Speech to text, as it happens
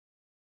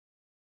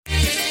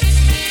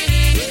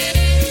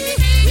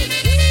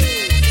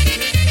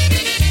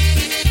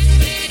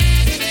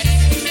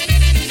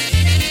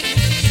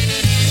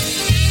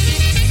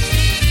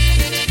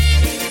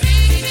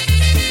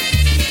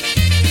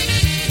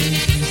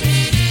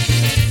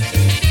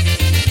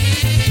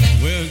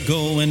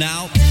going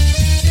out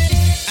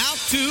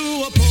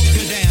to a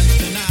polka dance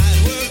tonight.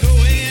 We're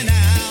going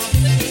out,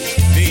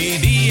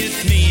 baby,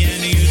 it's me and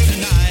you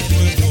tonight.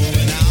 We're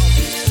going out,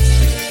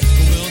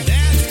 we'll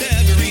dance to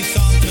every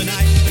song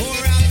tonight.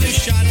 Pour out the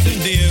shots and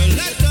beer,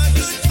 let the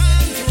good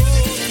times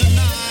roll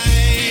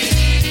tonight.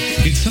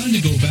 It's time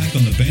to go back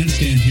on the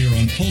bandstand here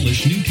on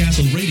Polish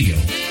Newcastle Radio.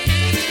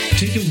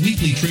 Take a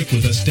weekly trip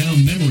with us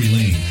down memory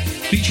lane,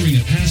 featuring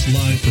a past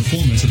live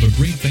performance of a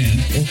great band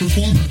or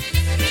performer.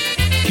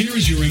 Here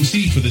is your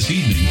MC for this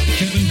evening,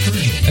 Kevin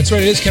Kurdziel. That's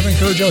right, it is Kevin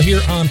Kurdziel here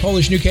on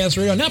Polish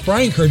Newcastle Radio. Not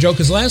Brian Kurdziel,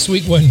 because last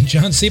week when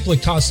John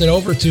Seplick tossed it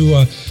over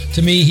to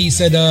me, he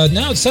said,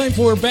 now it's time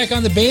for Back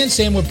on the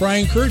Bandstand with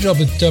Brian Kurdziel,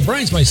 but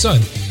Brian's my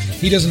son.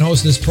 He doesn't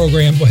host this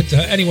program, but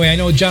anyway, I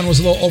know John was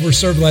a little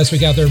overserved last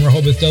week out there in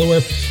Rehoboth,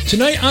 Delaware.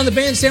 Tonight on the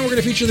Bandstand, we're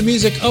going to feature the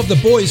music of The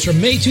Boys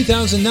from May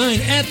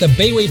 2009 at the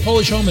Bayway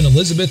Polish Home in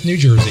Elizabeth, New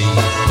Jersey.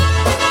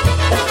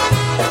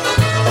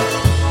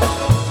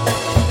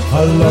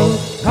 Hello,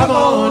 come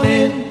on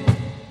in.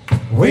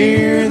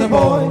 We're the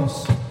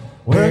boys.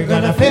 We're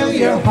gonna fill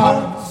your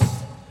hearts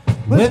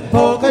with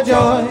polka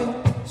joy.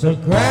 So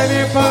grab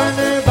your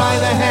partner by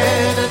the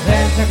hand and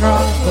dance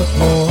across the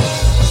floor.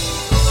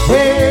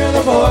 We're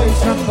the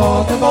boys from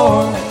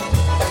Baltimore.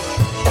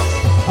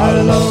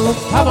 Hello,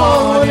 come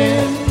on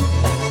in.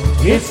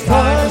 It's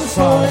time to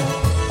start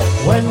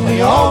when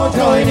we all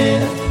join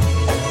in.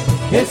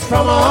 It's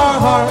from our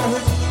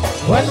hearts.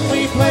 When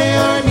we play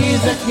our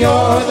music,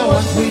 you're the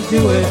ones we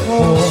do it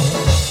for.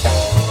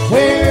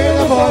 We're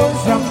the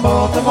boys from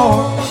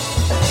Baltimore.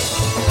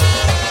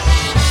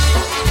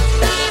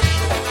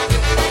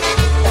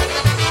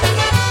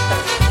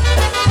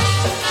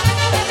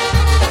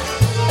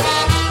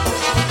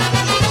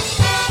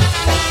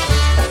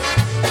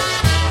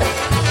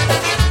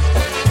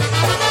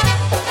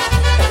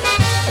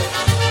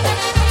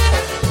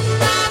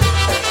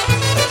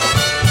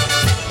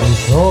 We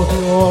told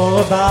you all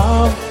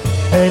about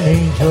an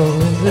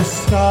angel in the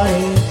sky.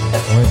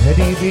 When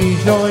Eddie B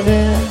joined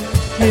in,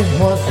 it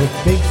was a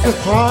big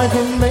surprise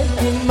and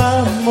making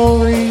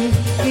memories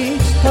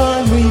each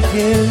time we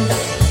kiss.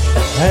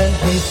 And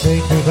please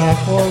take me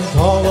backwards,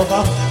 all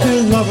about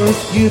two lovers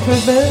cute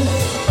events.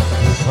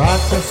 We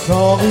practice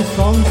all these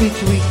songs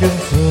each week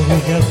until we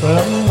get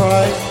them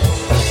right.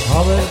 I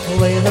come and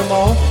play them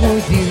all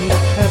for you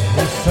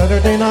every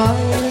Saturday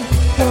night.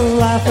 To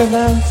laugh and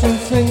dance and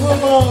sing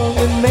along,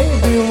 and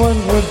maybe when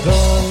we're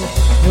done,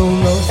 you'll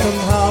know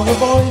somehow the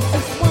boys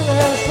just wanna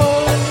have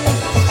fun.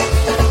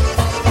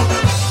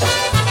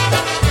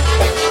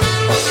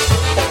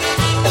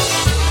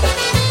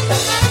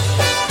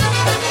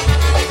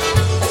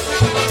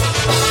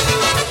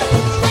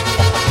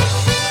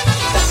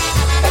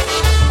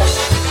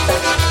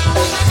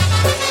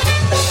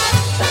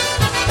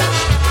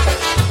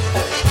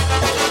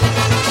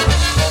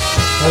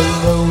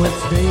 Hello,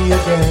 it's me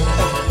again.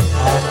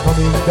 I'm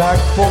coming back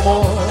for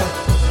more.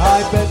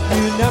 I bet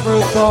you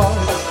never thought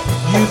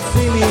you'd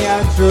see me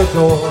at your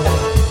door.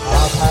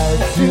 I've had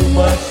too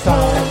much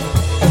time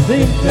to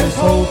think this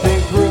whole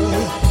thing through.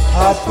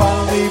 I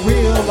finally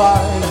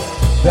realized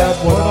that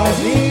what I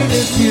need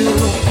is you.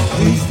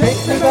 Please take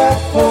me back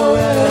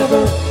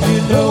forever.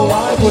 You know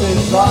I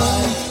wouldn't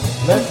lie.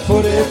 Let's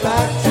put it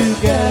back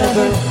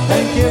together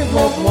and give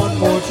love one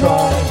more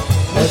try.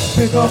 Let's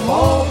pick up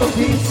all the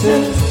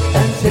pieces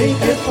and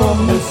take it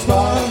from the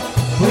start.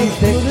 Please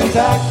take me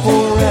back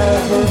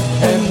forever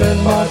and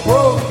mend my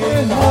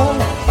broken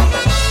heart.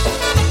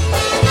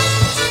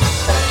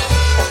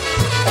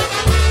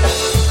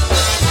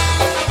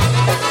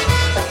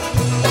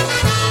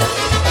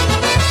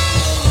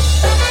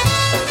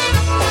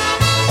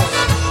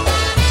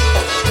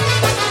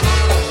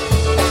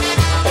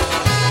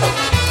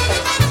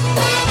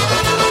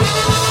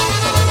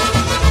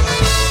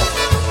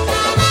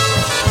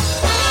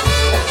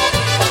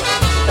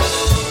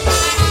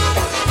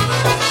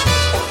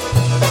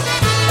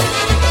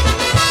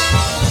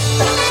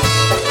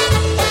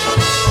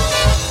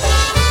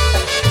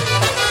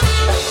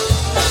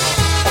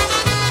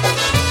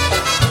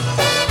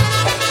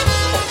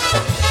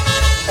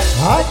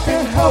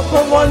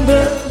 I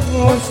wonder,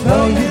 what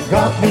spell you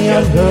got me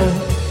under.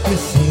 You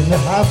seem to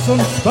have some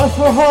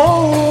special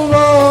hold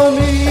on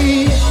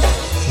me.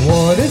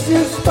 What is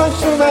your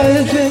special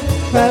magic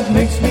that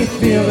makes me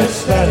feel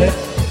ecstatic?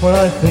 When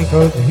I think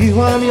of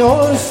you, I'm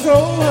yours so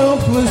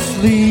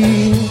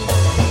helplessly.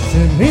 To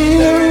me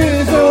there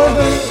is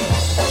other.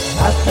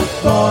 At the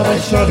thought I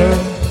shudder.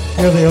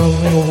 You're the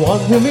only one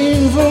who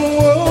means the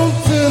world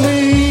to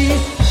me.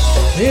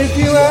 If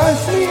you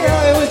asked me,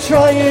 I would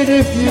try it.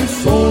 If you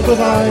sold it,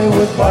 I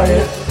would buy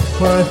it.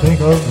 When I think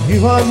of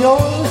you, I'm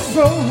yours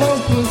so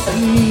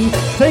helplessly.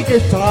 Take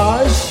it,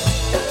 Taj.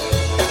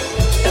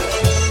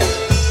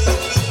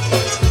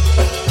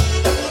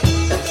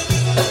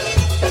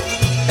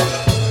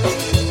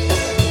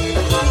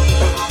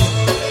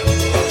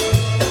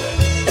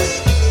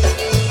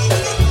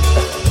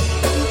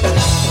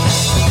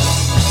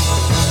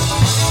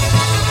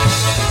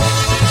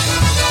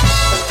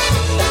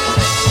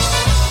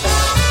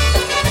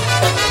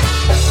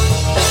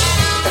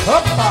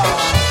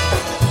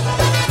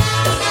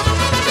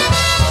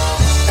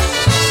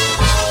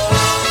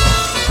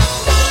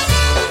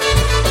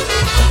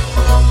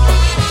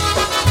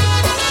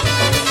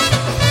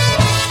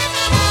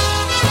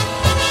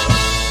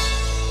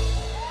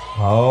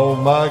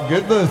 my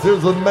goodness.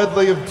 There's a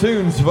medley of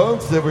tunes,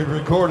 folks, that we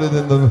recorded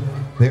in the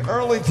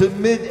early to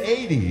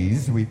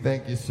mid-'80s. We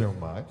thank you so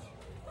much.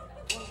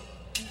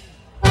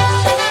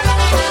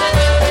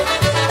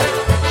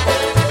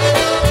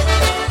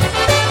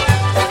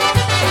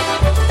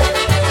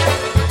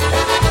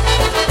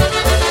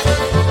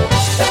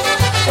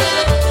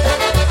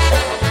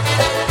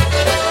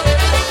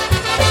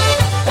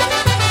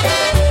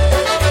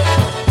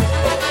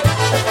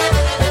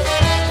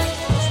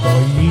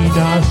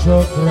 Nasz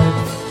okręt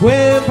w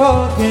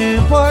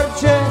głębokim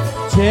porcie,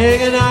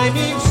 żegnaj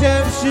mi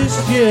się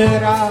wszystkie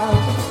raz.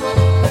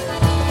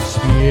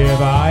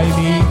 Śpiewaj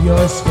mi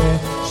wioskę,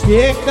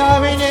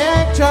 śpiewaj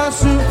niech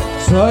czasu,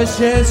 co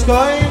się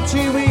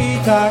skończył i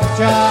tak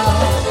czas.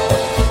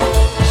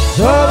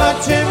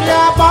 Zobaczymy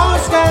ja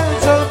Polskę,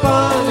 co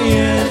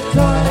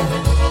pamiętaj,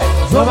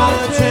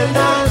 zobaczymy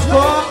nasz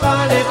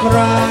kochany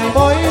kraj,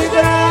 mój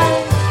kraj.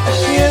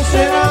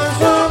 Jeszcze raz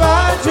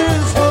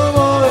zobaczysz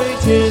swą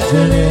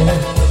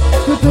ojczyznę,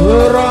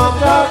 którą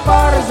tak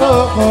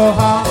bardzo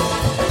kocham.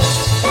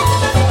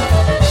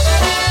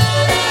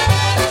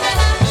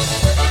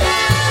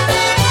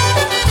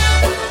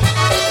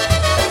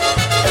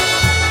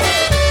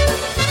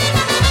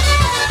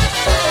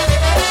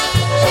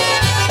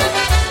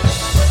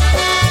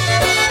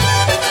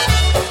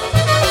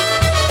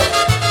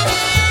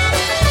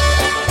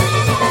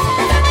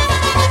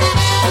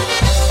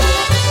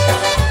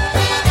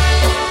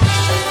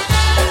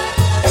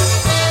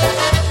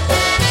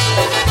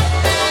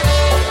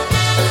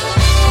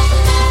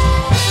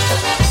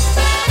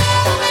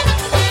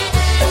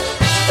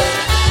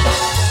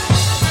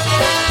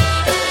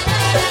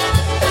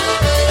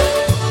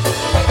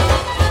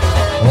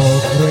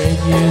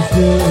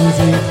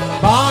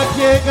 Ma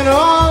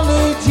piękno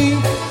ludzi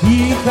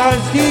i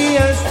każdy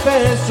jest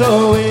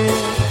wesoły.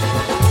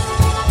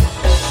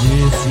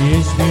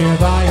 Wszyscy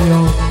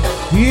śpiewają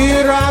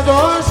i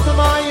radość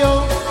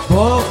mają,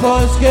 bo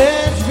Polskę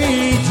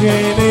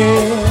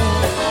widzimy.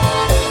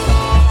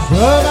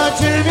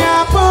 Zobaczymy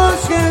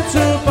Polskę,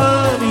 co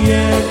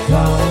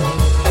pamiętam,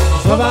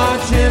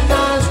 zobaczymy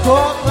nasz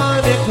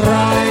kochany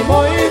kraj,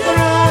 mój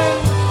kraj.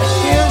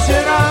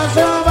 Jeszcze raz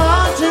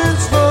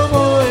zobaczyć swą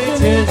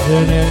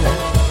ojczyznę,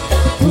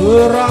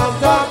 którą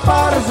tak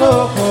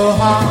bardzo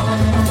kocham.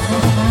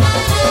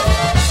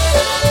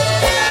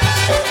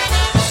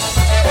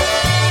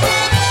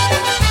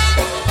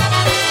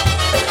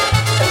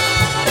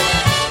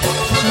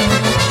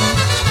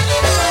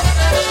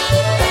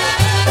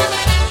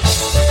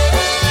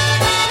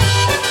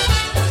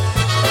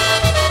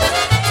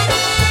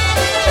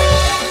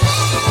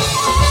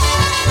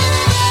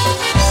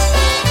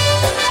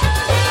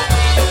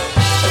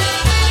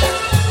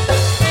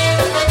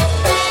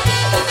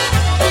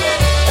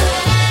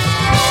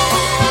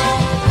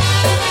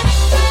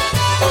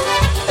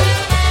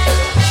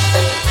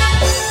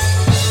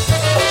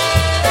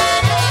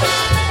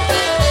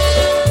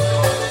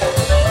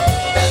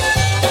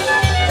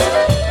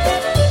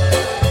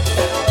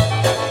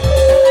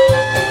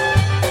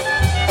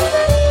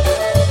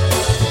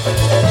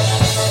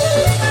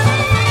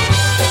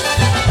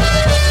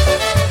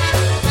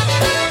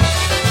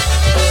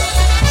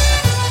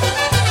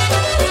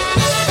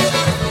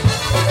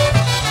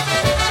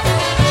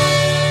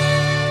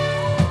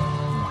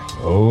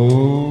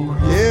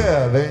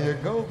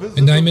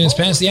 And 9 minutes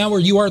past the hour,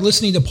 you are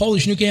listening to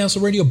Polish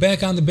Newcastle Radio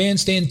back on the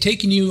bandstand,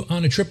 taking you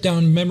on a trip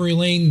down memory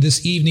lane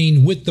this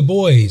evening with the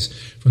boys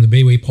from the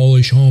Bayway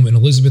Polish home in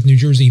Elizabeth, New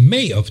Jersey,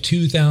 May of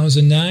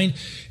 2009.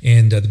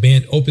 And the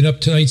band opened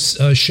up tonight's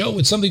show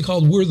with something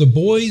called We're the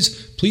Boys,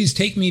 Please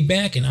Take Me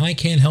Back, and I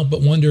Can't Help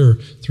But Wonder,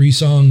 3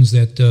 songs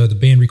that the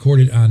band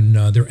recorded on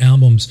their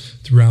albums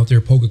throughout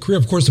their polka career.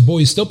 Of course, the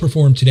boys still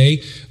perform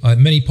today at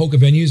many polka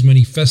venues,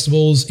 many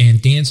festivals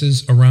and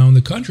dances around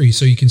the country,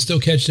 so you can still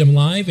catch them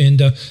live,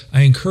 and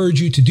I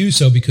encourage you to do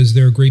so because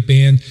they're a great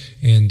band,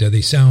 and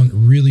they sound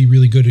really,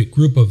 really good. A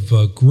group of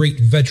great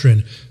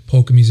veteran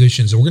polka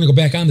musicians. So we're going to go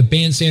back on the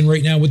bandstand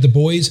right now with the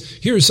boys.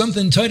 Here is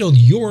something titled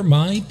You're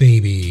My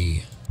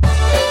Baby.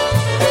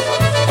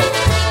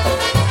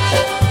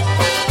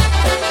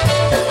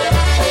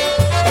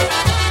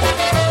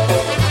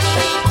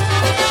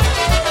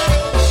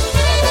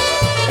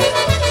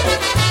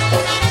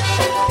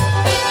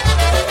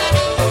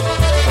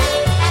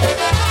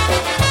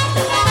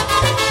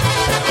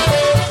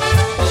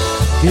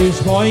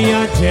 Tyś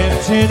moja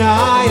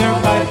dziewczyna,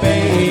 you're my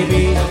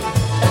baby.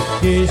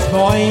 Tyś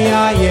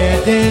moja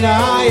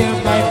jedyna,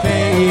 you're my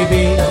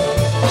baby.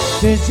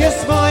 Tyś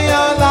jest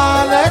moja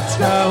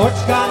laleczka,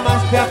 oczka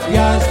masz jak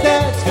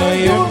gwiazdeczka,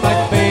 you're my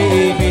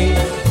baby.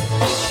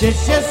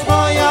 Tyś jest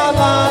moja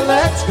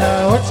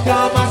laleczka,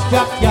 oczka masz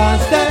jak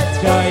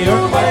gwiazdeczka,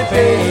 you're my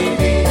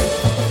baby.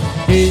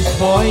 Tyś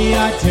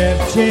moja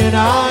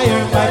dziewczyna,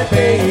 you're my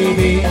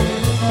baby.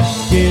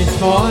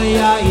 Tyś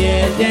moja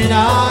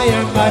jedyna,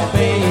 you're my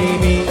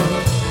baby.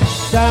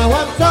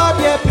 Dałam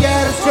tobie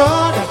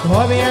pierścionek,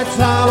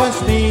 obiecałaś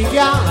mi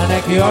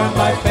wianek, you're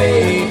my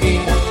baby.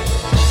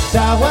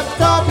 Dałam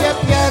tobie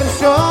pierścionek,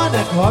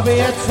 Słonek,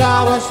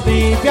 obiecałaś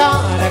mi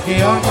pianek,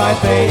 you're my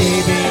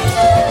baby.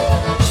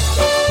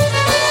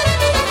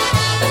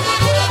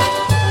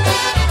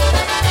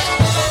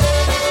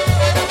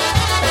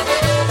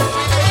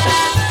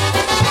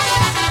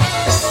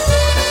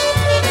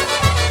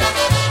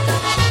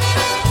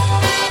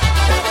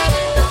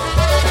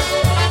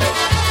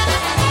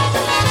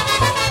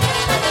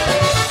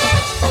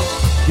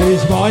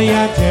 Dziś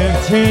moja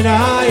dziewczyna,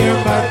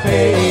 you're my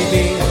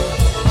baby.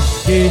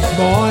 Dziś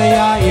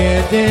moja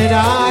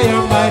jedyna,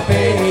 you're my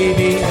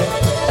baby.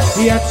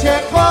 Ja cię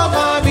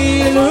kocham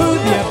i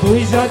lubię,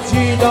 pójdę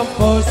ci dom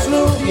po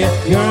ślubie,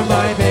 you're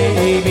my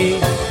baby.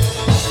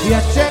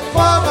 Ja cię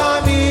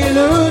kocham i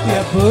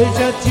lubię,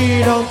 pójdę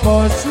ci dom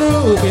po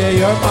ślubie,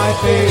 you're my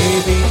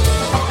baby.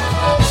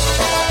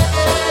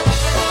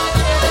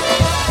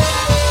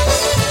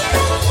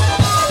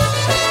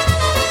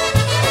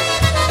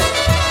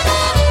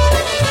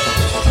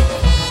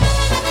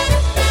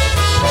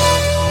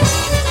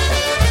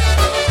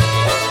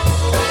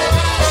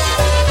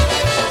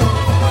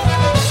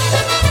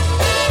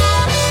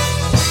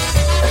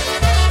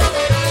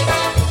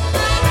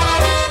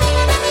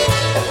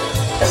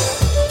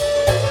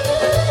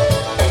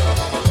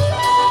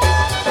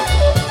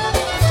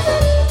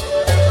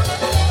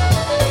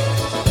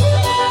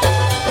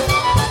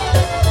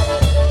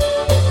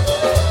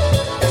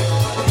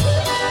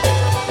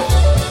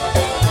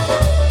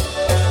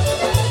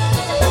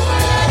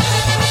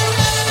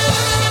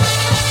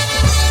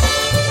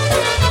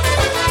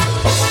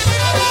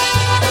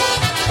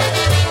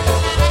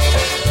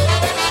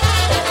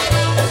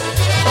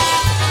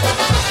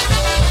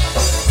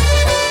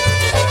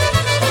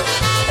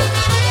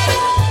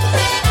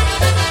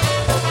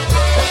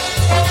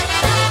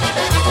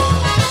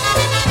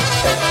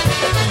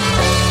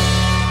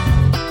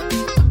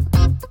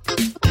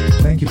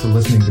 Thank you for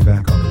listening to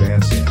Back on the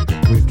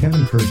Bandstand with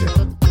Kevin Kurdziel.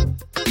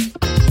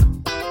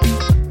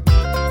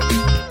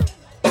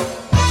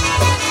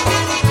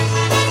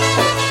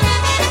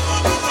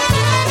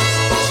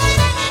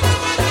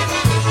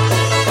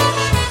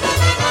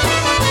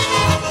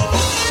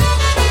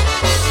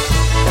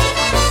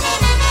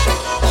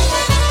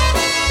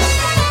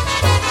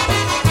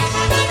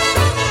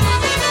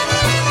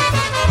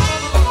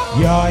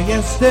 Ja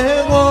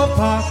jestem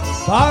chłopak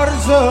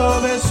bardzo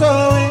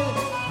wesoły,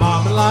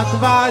 mam lat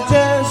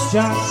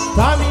 20,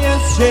 tam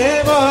jest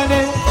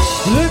zielony.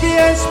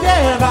 Lubię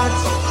śpiewać,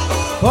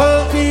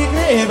 folki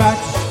grywać,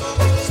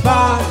 z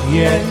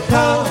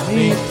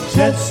paniankami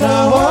się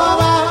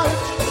całować.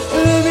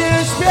 Lubię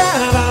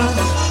śpiewać,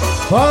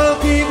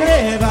 folki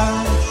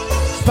grywać,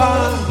 z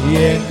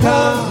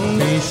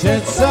paniankami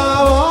się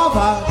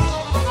całować.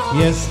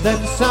 Jestem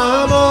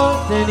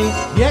samotny,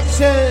 nie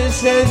chcę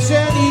się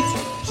żenić,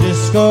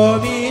 wszystko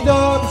mi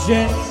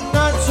dobrze,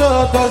 na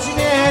co to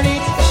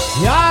zmienić?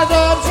 Ja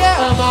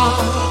dobrze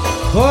mam,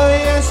 bo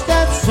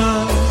jestem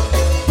sam,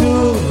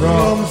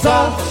 którą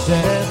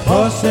zawsze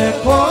proszę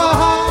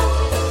kocham.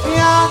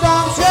 Ja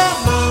dobrze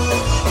mam,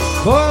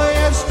 bo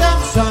jestem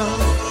sam,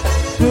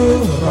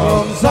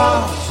 którą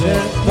zawsze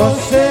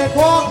proszę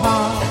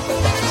kocham.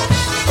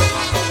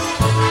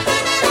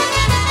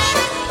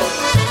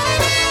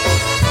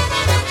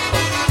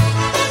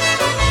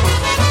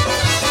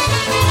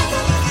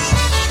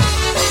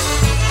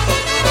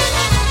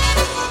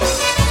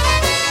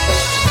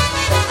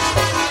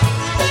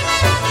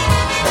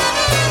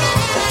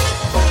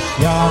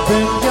 Ja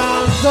bym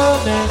miał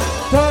żonę,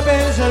 to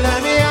by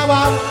źle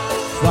miała,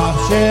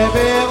 zawsze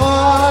by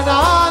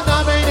ona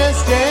na mnie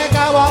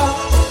ściekała.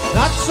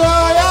 Na co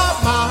ja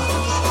mam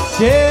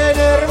się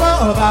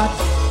nerwować,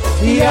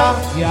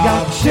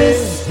 jak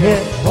wszystkie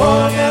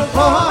moje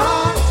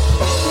kocham?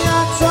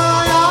 Na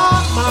co ja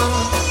mam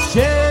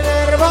się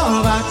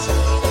nerwować,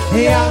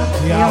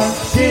 jak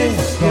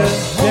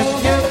wszystkie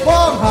mnie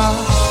kocham?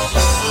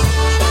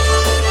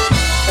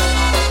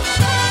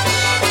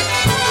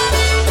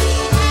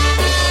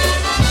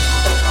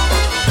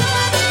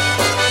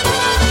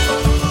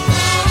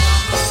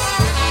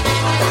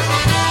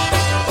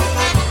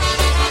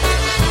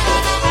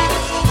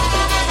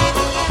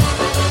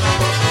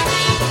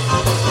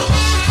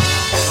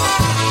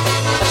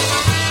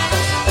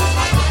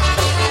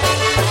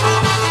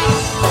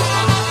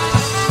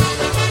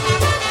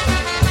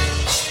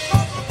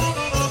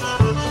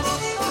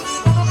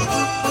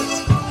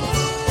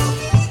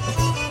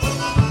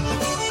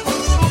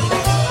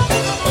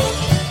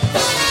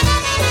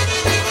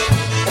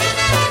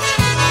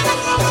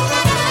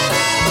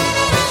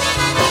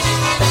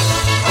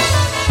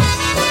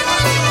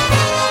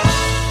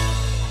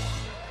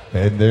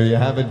 And there you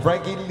have it,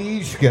 Frankie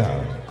Liszka,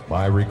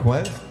 by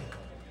request.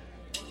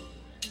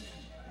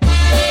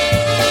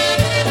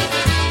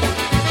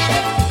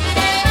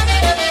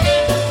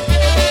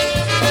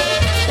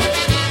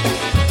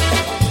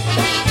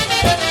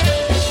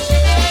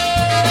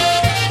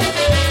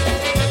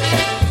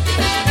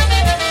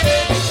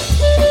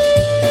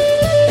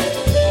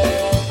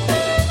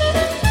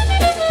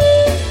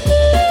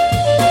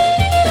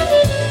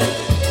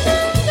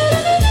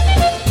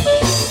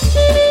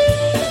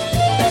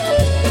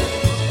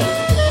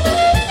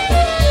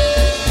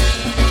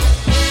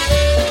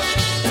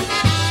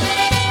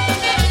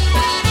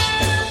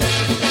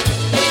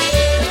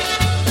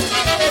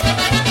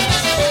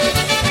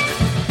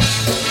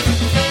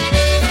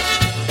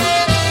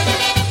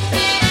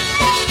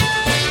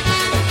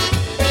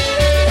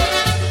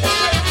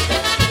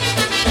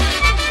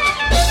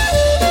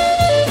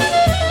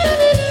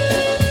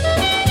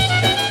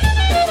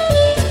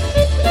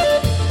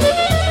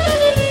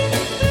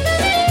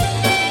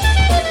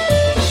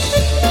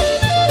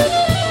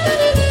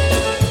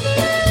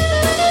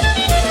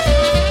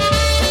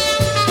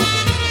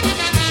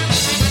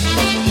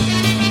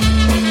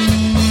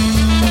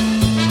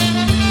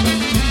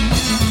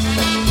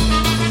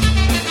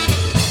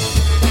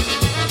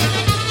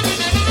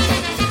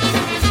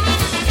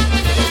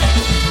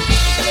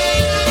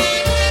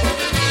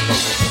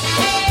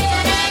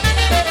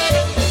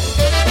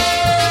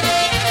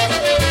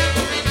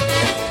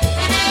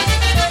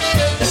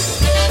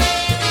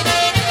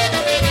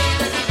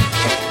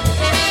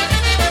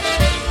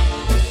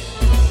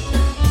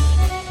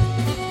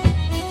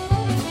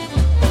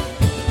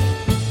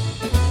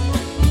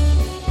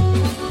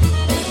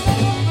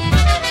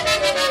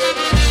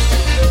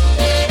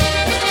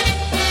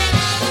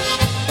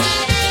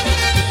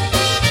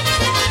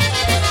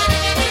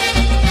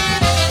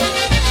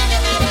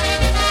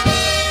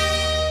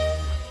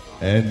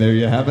 And there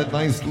you have it.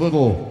 Nice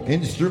little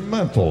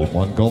instrumental.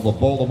 One called the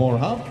Baltimore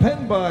Hop,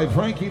 penned by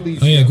Frankie Lee.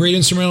 Oh, yeah, great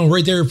instrumental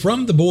right there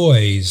from the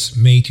boys.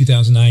 May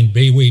 2009,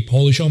 Bayway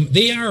Polish Home.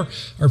 They are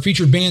our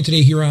featured band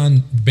today here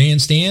on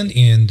Bandstand,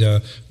 and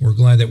we're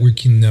glad that we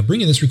can bring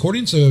you this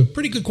recording. It's a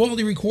pretty good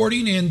quality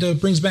recording and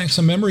brings back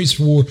some memories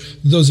for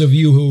those of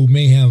you who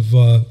may have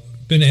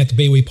been at the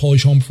Bayway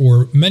Polish Home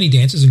for many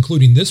dances,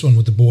 including this one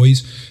with the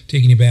boys,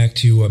 taking you back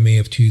to May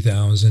of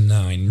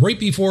 2009. Right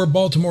before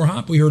Baltimore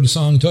Hop, we heard a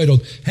song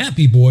titled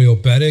Happy Boy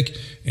Obetic,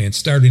 and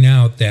starting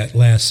out that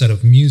last set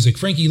of music,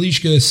 Frankie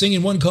Lishka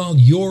singing one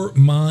called You're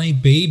My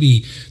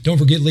Baby. Don't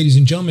forget, ladies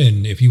and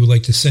gentlemen, if you would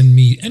like to send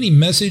me any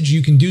message,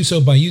 you can do so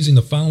by using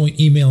the following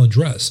email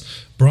address: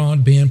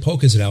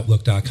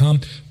 broadbandpolkas@outlook.com,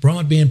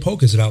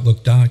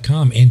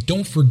 broadbandpolkas@outlook.com. And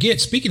don't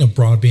forget, speaking of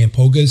broadband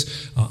polkas,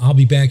 I'll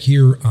be back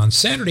here on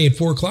Saturday at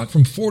 4 o'clock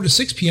from 4 to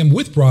 6 p.m.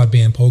 with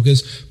broadband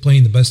polkas,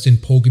 playing the best in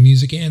polka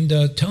music and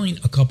telling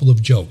a couple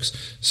of jokes.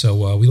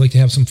 So we like to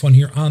have some fun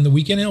here on the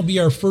weekend. It'll be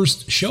our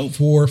first show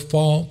for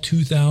fall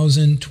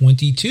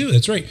 2022.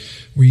 That's right.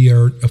 We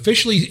are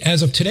officially,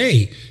 as of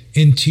today,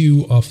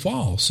 into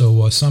fall.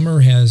 So summer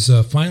has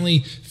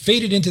finally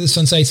faded into the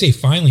sunset. I say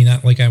finally,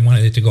 not like I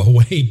wanted it to go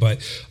away, but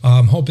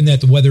I'm hoping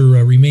that the weather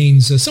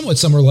remains somewhat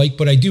summer-like,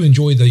 but I do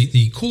enjoy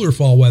the cooler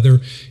fall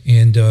weather.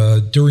 And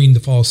during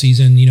the fall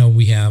season, you know,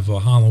 we have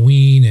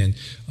Halloween and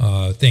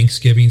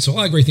Thanksgiving, so a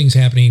lot of great things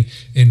happening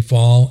in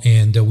fall,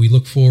 and we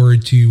look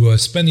forward to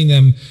spending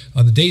them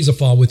the days of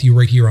fall with you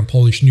right here on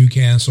Polish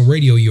Newcastle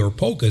Radio, your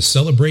polka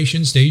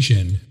celebration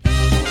station.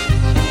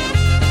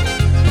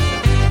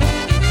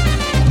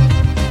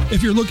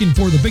 If you're looking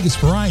for the biggest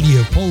variety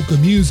of polka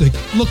music,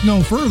 look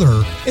no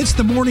further. It's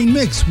the Morning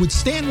Mix with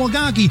Stan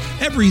Wagaki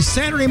every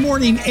Saturday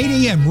morning,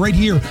 8 a.m. right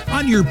here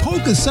on your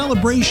polka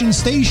celebration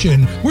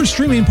station. We're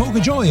streaming Polka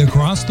Joy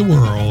across the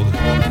world.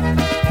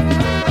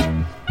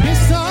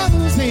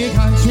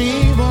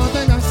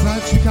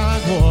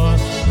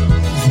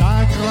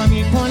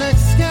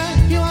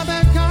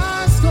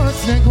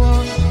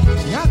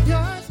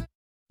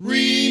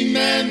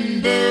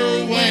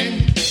 Remember when.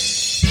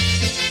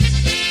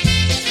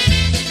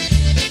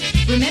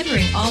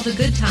 Remembering all the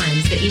good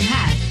times that you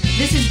had,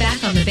 this is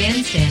Back on the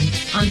Bandstand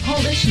on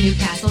Polish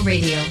Newcastle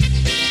Radio.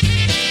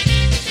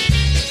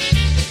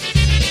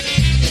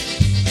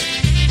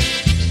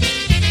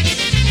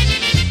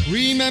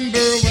 Remember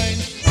when.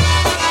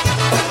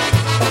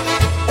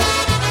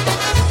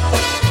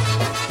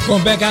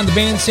 Going back on the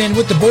Bandstand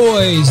with the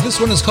boys.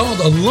 This one is called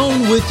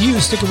Alone With You.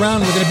 Stick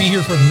around. We're going to be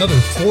here for another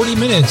 40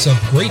 minutes of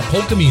great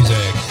polka music.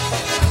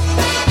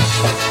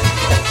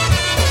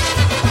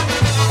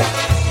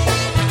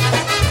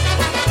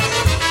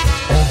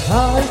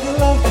 I'd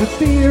love to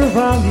be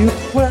around you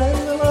when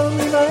the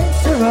lonely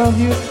nights surround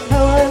you.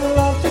 How I'd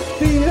love to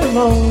be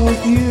alone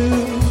with you.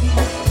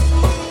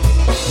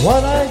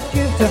 What I'd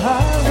give to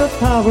have the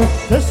power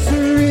just to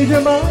read your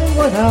mind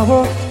 1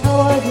 hour. How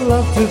I'd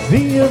love to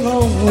be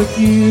alone with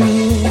you.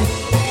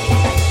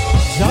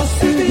 Just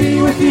to be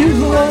with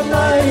you all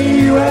night,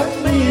 you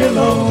and me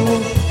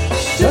alone.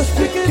 Just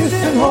to kiss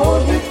and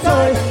hold you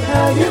tight,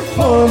 have you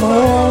for my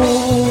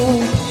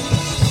own.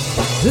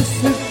 This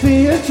could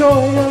be a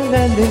joy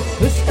unending.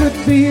 This could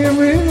be a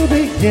real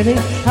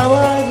beginning. How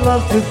I'd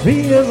love to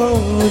be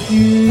alone with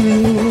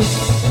you.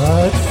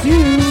 That's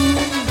you.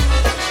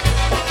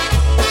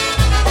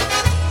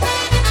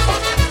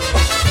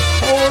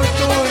 More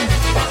noise.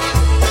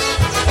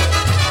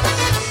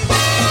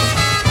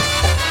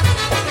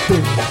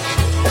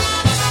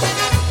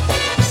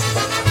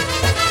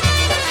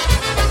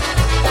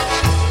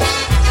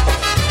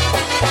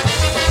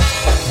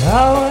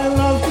 How I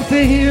love to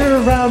be here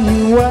around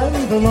you when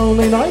the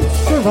lonely nights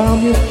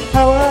surround you.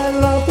 How I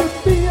love to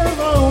be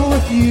alone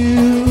with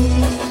you.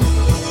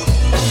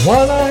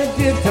 What I'd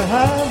give to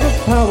have the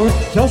power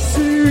just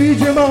to read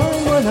your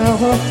mind 1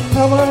 hour.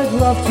 How I'd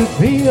love to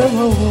be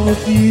alone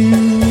with you.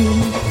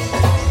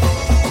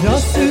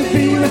 Just to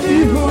be with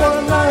you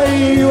all night,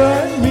 you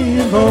and me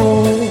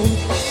alone.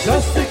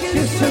 Just to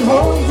kiss and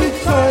hold you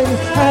tight,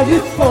 have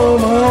you for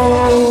my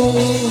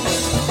own.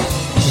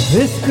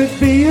 This could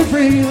be a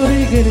real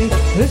beginning.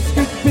 This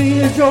could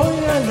be a joy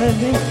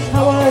unending.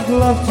 How I'd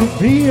love to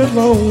be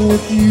alone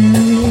with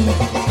you.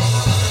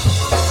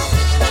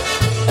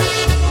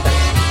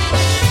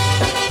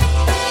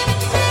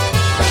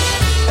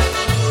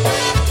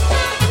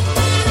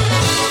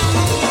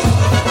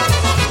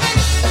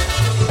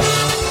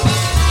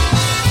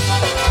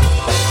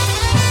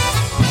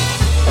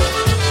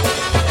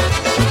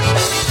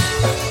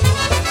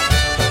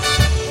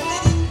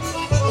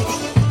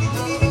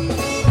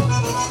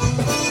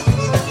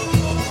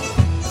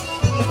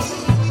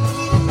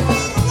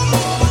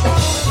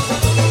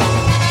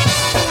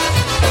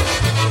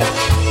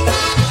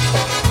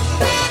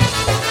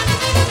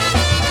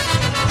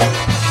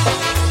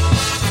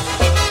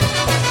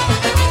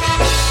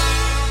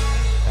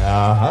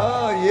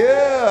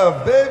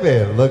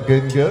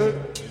 Looking good.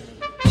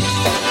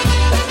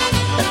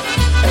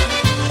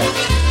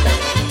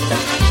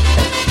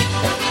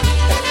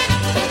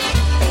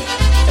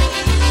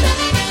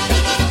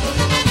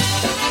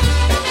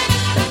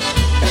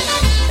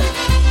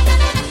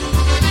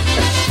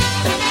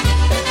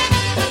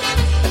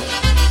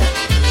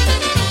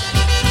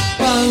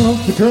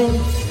 love to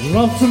girls,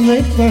 love to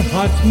make their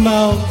hearts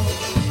melt.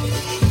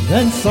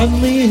 Then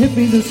suddenly it hit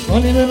me, this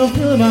funny little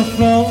feeling I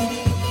felt.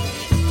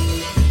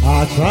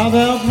 I tried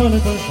out running,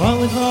 but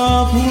finally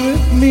caught up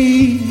with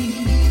me.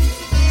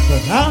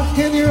 But how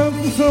can you run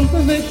from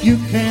something that you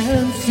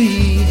can't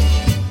see?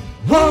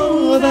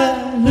 Oh,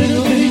 that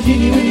little bitty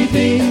teeny weeny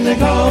thing they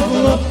call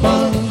love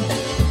bug.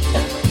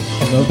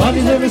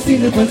 Nobody's ever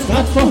seen it, but it's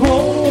got the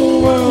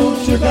whole world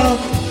shook up.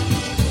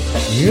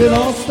 It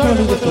all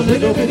started with a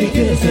little bitty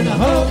kiss and a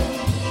hug.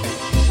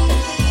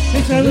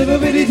 It's a little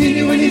bitty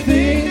teeny weeny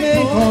thing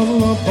they call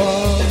love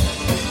bug.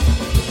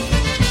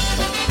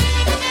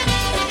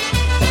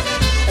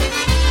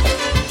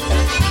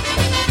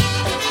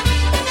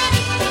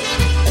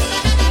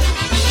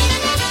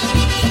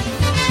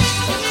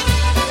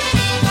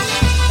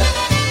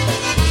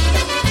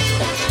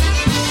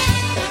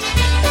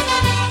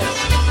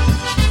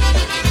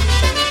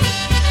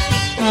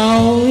 I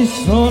always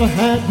thought I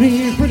had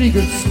me a pretty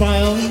good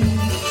smile.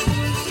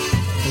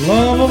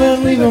 Love 'em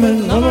and leave 'em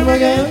and love 'em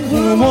again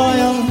for a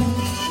while.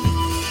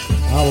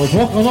 I was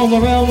walking on the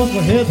rail with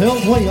my head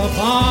held way up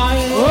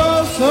high.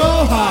 Oh, so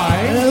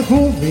high. And it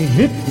pulled me,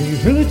 hit me,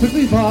 really took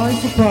me by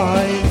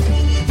surprise.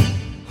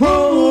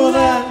 Oh,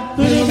 that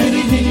little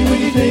bitty teeny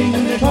weeny thing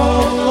they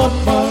call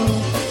love bug.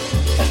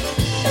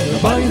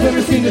 Nobody's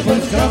ever seen it, but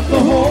it's got the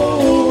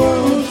whole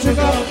world shook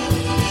up.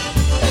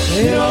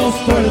 It all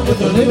started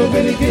with a little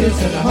bitty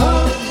kiss and a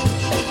hug.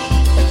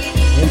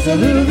 It's a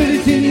little bitty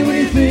teeny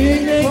weeny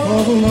thing they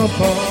call a love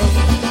bug.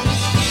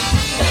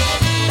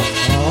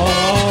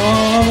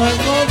 Oh, that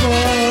love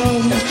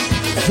bug.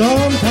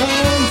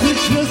 Sometimes it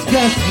just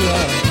gets you.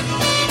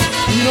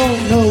 You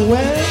don't know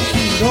when,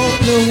 you don't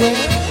know when.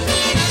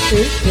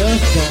 It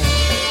just goes.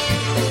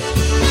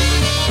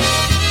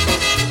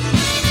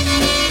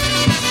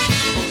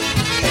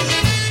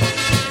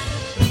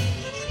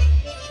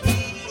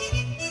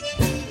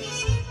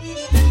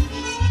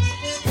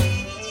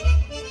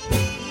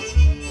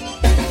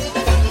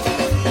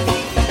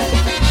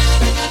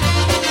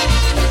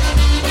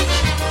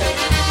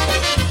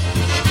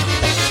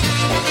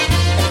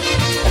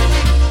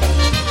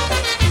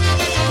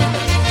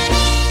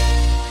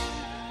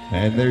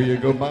 And there you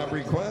go, my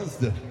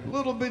request. A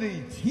little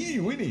bitty teeny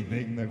weeny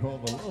thing they call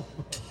the love.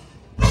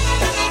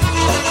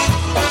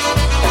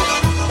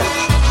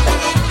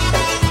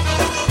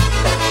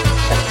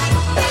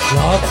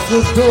 Lots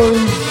of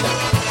stories.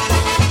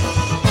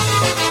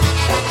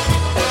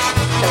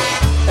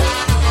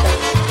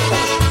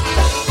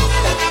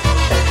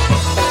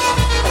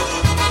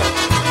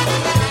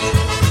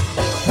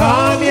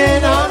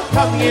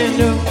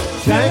 kamieniu,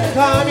 ten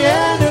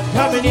kamieniu,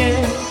 kamienie,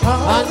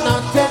 a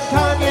na ten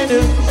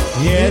kamieniu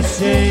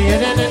jeszcze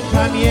jeden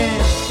kamień.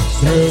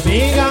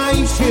 Strumiga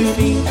i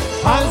siumi,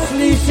 a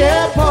szli się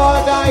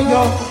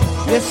podają,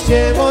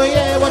 jeszcze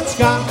moje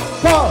łoczka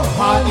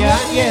kochania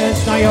nie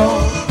znają.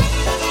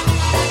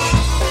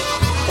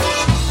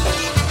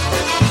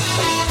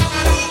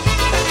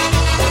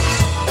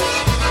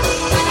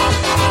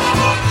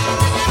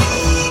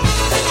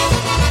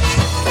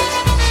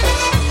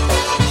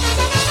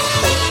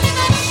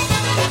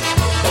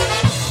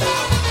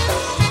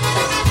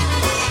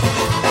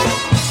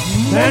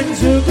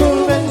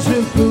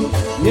 Mężuku,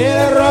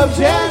 nie rób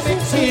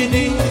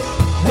ziemi,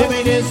 ty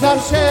mnie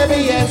zawsze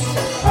bijesz,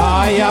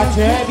 a ja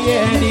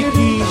ciebie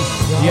nigdy.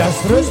 Ja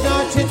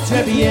struznaczy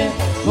ciebie,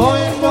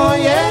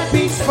 moje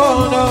być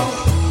wolno,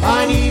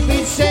 ani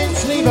być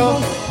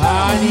szczęśliwą,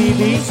 ani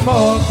być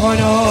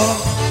spokojną.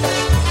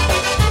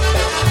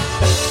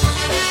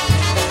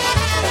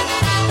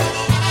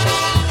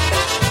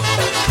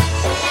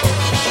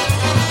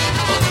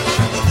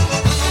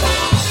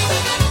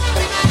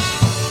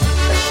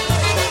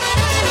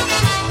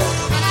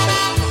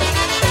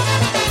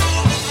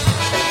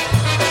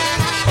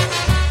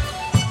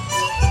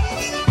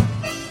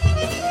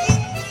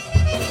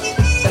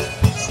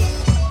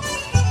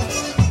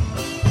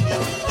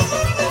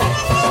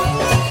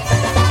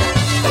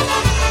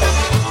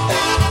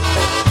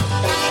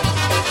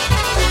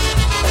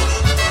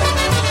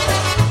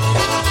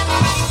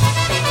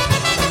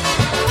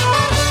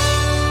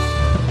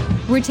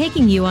 We're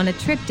taking you on a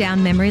trip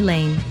down memory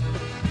lane.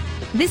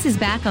 This is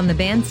Back on the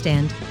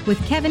Bandstand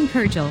with Kevin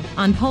Kurdziel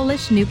on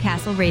Polish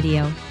Newcastle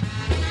Radio.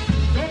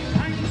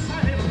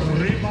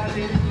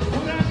 Everybody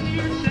put on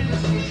your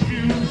dancing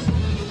shoes,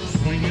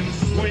 swing and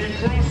sway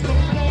across the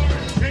floor,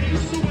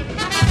 chase away.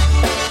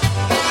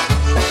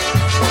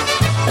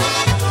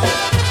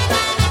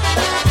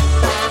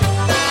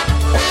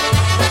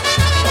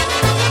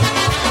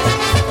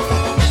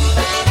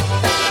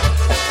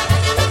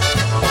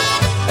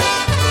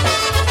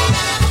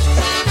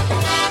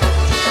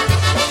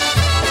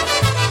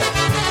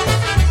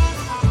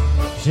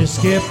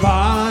 Wszystkie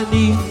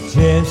pani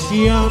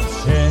cieszą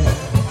się,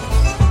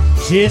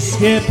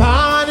 wszystkie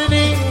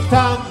panny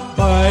tam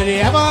pod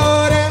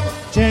jaworem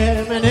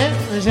czerwonym,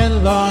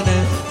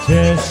 zielonym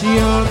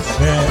cieszą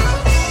się.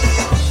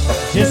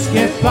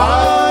 Wszystkie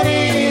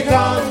pani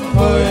tam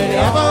pod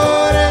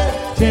jaworem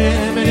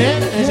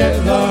czerwonym,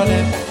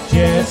 zielonym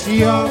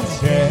cieszą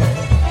się.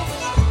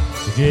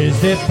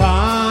 Gdzie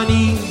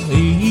pani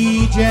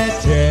idzie,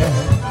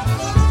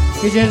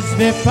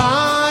 gdzie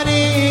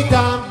pani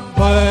tam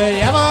pod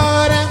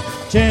jaworem,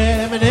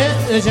 ciemnym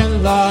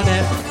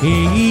zielonym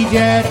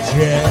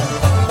idziecie.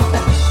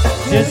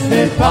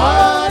 Gdzie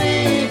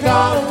pani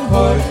tam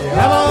pod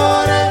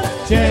jaworem,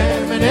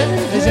 ciemnym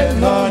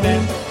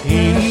zielonym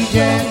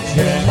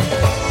idziecie.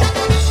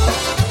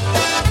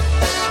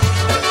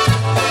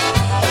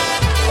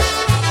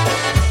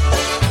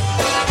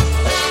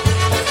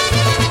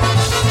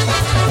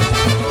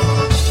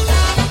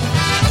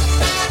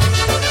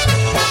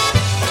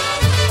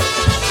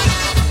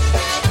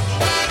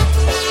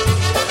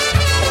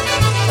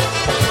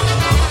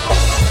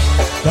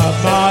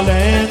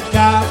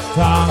 Malenka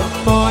tam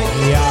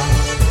moja,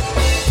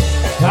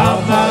 ta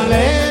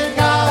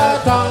malenka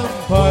tam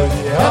pod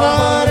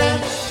jaworem,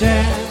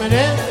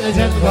 ciemnym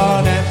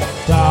zielonym,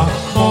 ta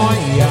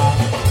moja.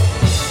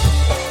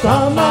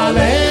 Ta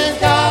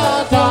malenka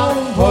tam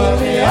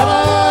pod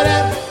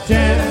jaworem,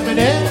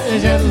 ciemnym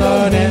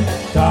zielonym,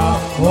 ta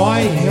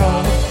moja.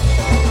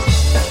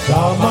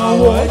 Ta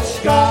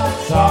małeczka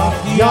tak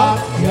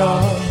jak ja,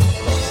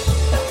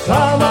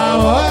 ta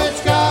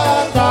małeczka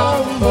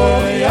tam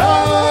pod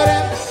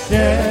jaworem,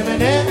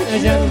 ciemnym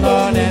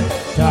zielonym,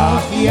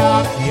 tak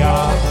jak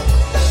ja.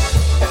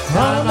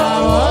 Ta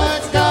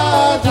małeczka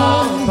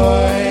tam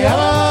pod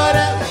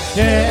jaworem,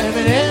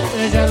 ciemnym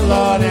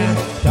zielonym,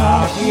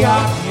 tak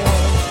jak ja.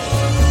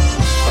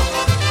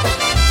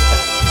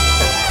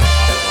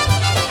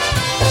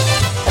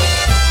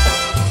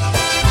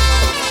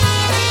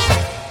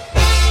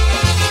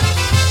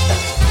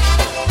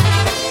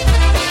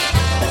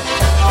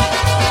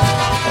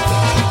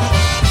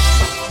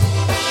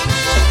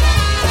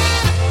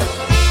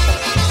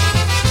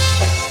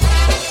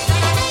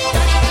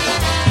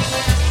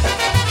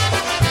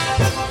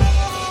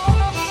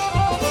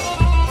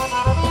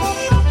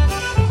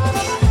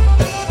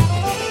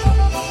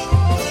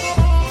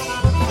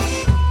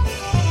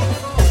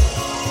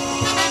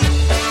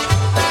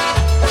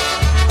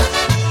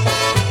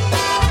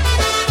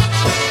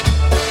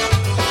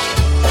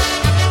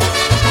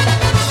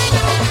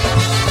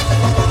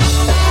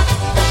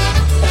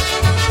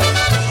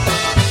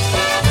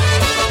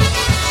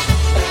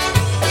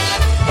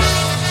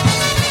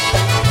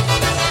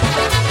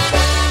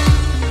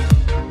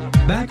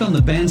 Back on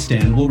the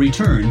Bandstand will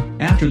return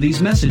after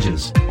these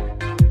messages.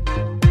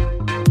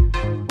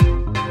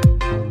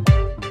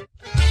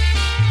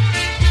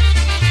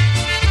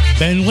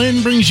 Ben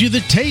Lynn brings you the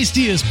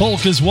tastiest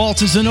polkas,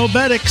 waltzes, and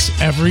obetics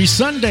every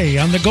Sunday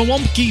on the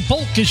Gołąbki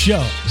Polka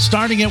Show,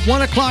 starting at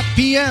 1 o'clock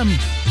p.m.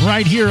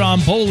 right here on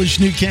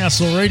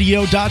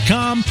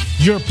PolishNewcastleRadio.com,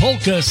 your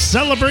polka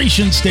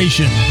celebration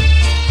station.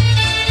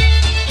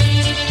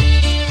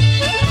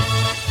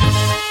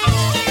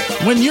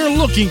 When you're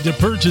looking to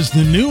purchase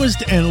the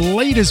newest and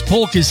latest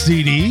polka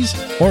CDs,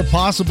 or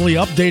possibly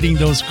updating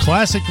those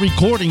classic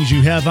recordings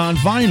you have on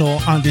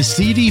vinyl onto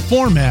CD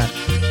format,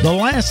 the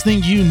last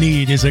thing you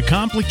need is a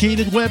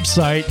complicated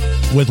website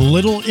with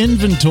little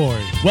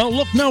inventory. Well,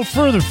 look no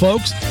further,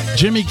 folks.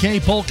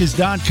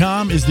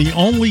 JimmyKPolkas.com is the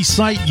only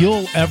site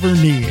you'll ever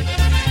need.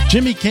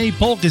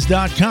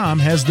 JimmyKPolkas.com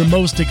has the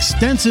most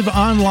extensive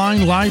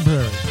online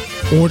library.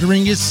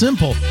 Ordering is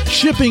simple,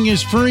 shipping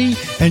is free,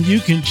 and you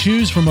can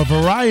choose from a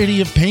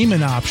variety of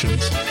payment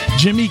options.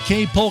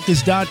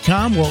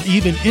 JimmyKPolkas.com will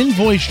even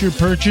invoice your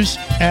purchase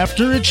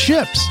after it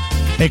ships.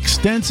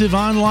 Extensive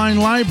online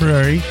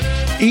library,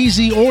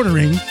 easy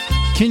ordering,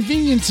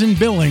 convenience in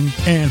billing,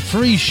 and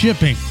free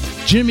shipping.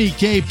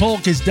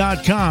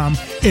 JimmyKPolkas.com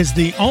is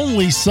the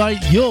only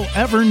site you'll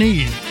ever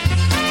need.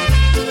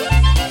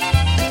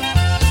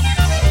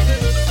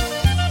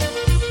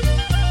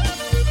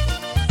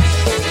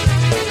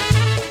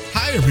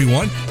 Hi,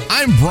 everyone.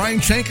 I'm Brian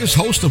Chankus,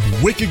 host of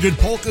Wicked Good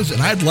Polkas,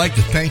 and I'd like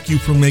to thank you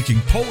for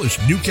making Polish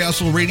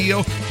Newcastle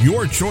Radio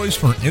your choice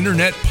for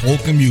internet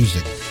polka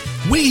music.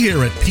 We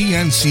here at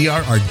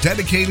PNCR are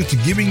dedicated to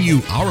giving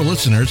you, our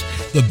listeners,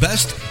 the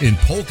best in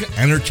polka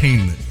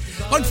entertainment.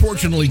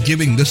 Unfortunately,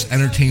 giving this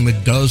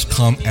entertainment does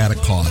come at a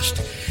cost.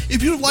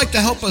 If you'd like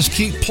to help us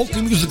keep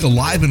polka music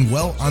alive and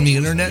well on the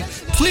internet,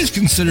 please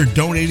consider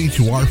donating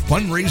to our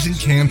fundraising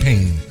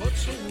campaign.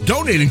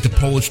 Donating to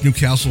Polish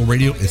Newcastle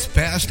Radio is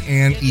fast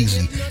and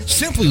easy.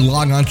 Simply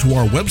log on to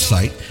our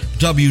website,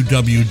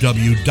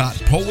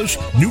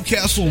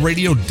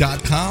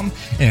 www.polishnewcastleradio.com,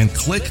 and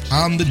click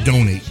on the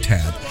Donate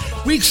tab.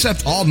 We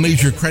accept all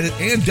major credit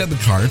and debit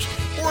cards,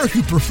 or if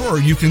you prefer,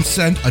 you can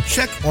send a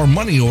check or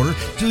money order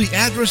to the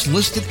address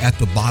listed at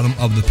the bottom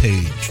of the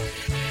page.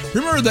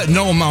 Remember that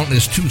no amount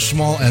is too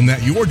small and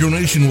that your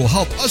donation will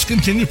help us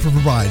continue to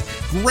provide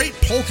great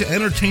polka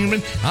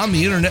entertainment on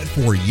the internet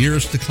for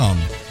years to come.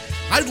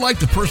 I'd like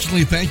to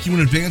personally thank you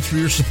in advance for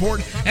your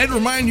support and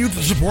remind you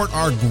to support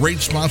our great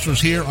sponsors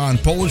here on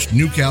Polish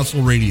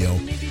Newcastle Radio.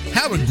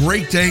 Have a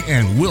great day,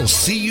 and we'll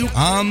see you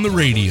on the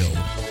radio.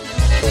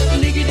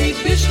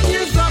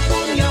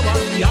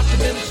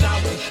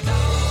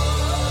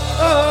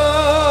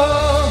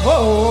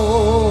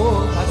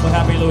 Oh, that's what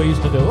Happy Louie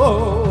used to do.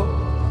 Oh,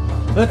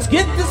 let's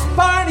get this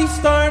party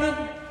started.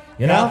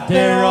 Get out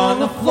there on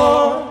the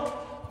floor.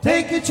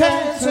 Take a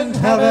chance and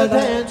have a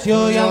dance.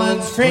 You'll yell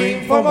and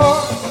scream for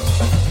more.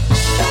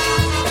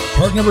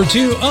 Part number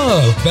 2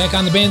 of Back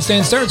on the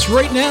Bandstand starts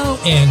right now,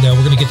 and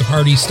we're going to get the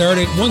party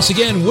started once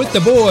again with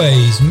the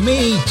boys.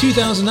 May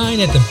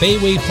 2009 at the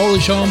Bayway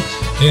Polish Home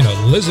in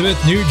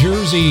Elizabeth, New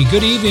Jersey.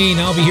 Good evening.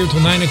 I'll be here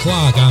till 9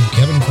 o'clock. I'm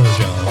Kevin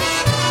Kurjo.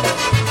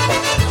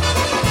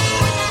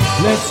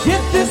 Let's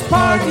get this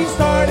party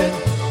started.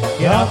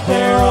 Get out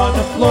there on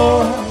the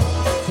floor.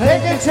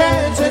 Take a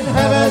chance and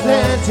have a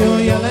dance.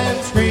 You'll yell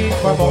and scream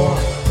for more.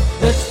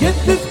 Let's get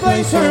this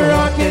place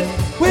rocking.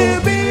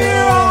 We'll be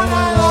here all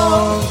night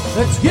long.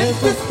 Let's get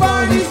this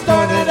party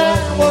started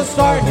and we'll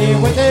start here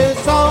with this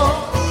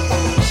song.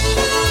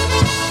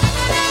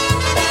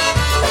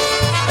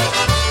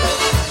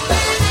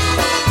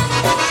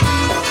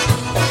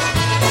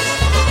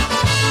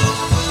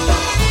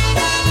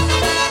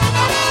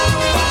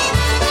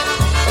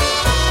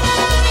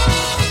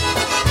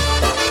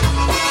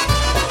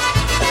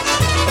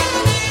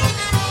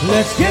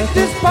 Let's get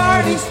this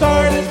party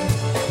started.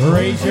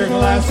 Raise your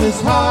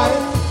glasses high.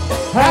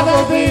 Have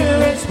a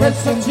beer and spread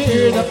some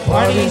cheer. The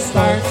party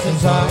starts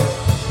inside.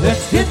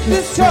 Let's get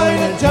this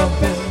joint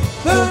jumping.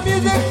 The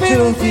music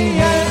fills the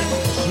air.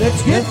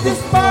 Let's get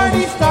this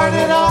party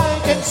started.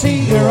 I can see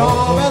you're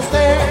almost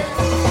there.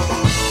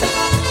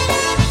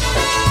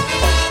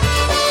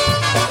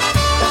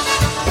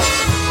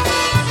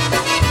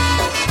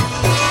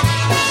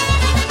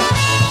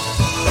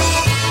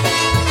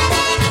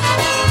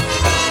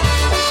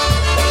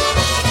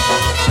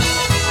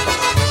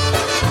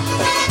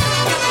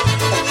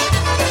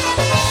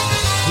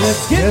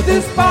 Let's get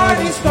this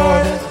party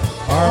started.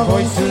 Our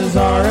voices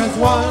are as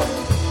one,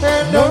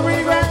 and no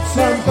regrets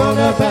are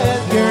gonna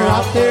bed. You're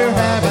out there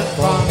having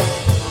fun.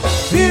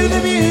 Feel the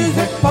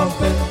music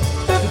pumping,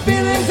 the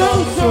feeling's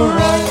oh so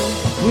right.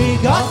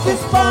 We got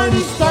this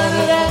party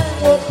started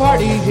and we'll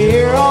party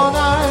here all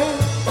night.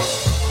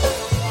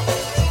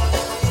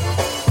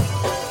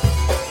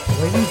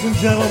 Ladies and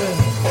gentlemen,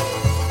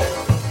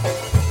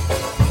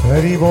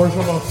 Eddie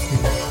Borzalowski.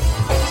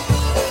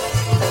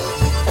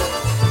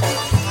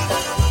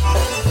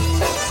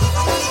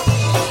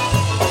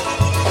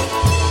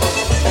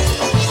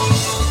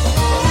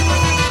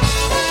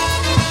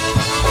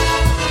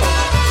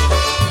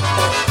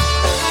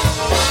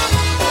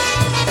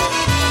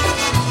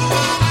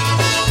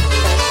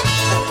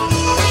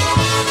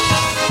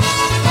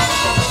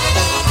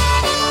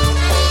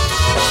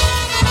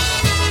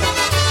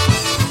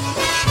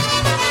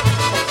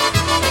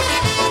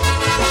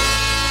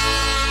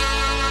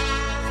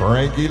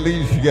 Frankie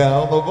Leishka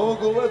on the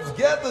vocal. Let's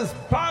get this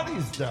party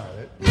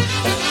started.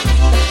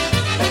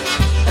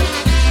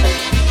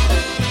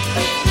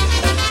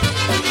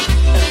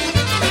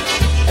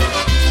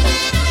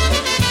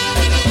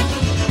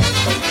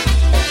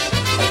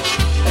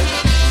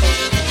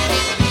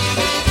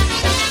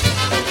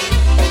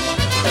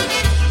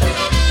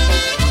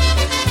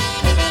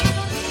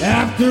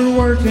 After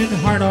working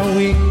hard all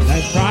week,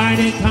 that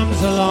Friday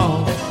comes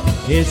along.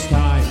 It's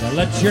time to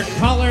let your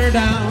collar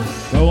down,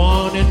 go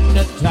on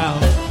into town.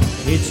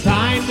 It's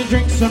time to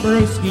drink some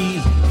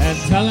brewskis and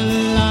tell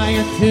a lie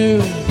or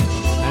two.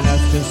 And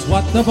that's just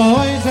what the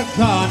boys are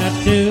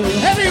gonna do.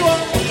 Everyone!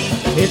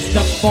 It's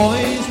the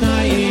boys'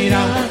 night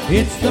out,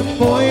 it's the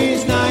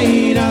boys'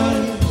 night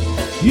out.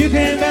 You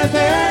can bet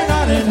they're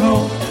not at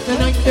home,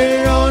 tonight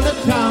they're on the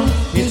town.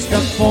 It's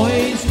the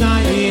boys'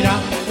 night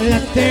out,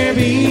 let there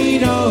be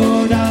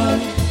no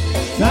doubt.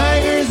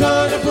 Tigers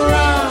on the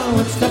prowl,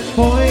 it's the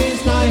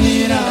boys'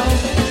 night out.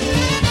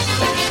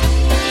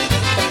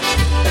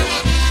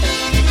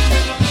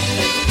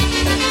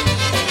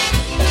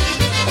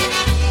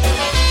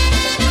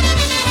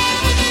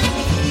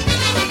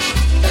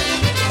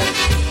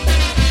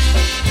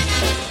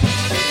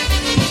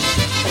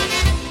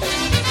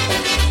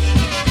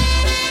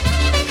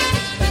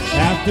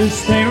 After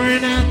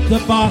staring at the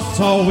boss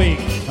all week,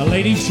 a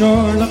lady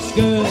sure looks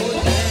good.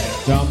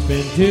 Jump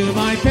into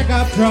my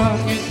pickup truck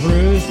and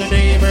cruise the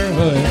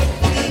neighborhood.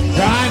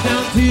 Drive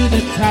down to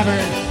the tavern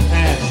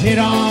and hit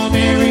on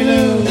Mary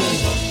Lou. And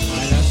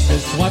that's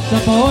just what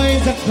the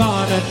boys are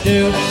gonna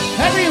do.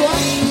 Everyone,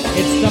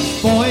 it's the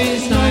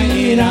boys'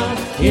 night out.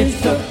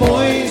 It's the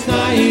boys'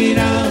 night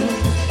out.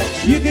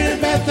 You can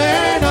bet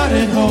they're not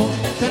at home,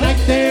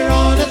 tonight they're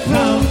on the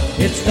town.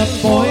 It's the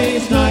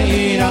boys'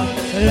 night out,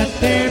 let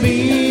there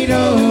be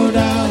no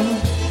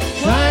doubt.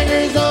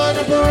 Tigers on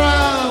the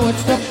brow,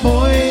 it's the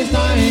boys'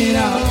 night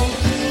out.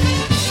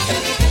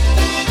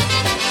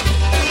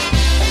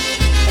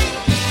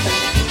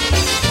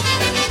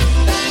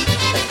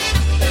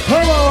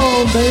 Come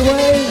on,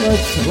 Bayway,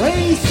 let's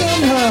raise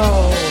some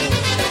hell.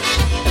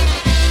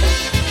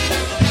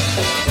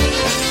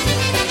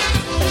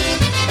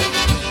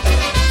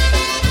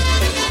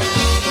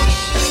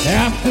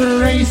 After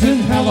raising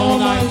hell all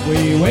night,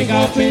 we wake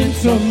up in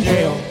some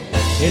jail.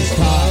 It's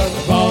time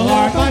to call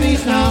our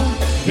buddies now,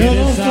 get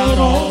us out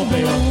on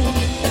bail.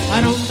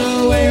 I don't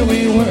know where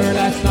we were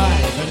last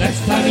night, but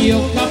next time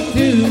you'll come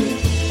to.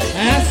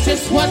 That's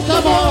just what the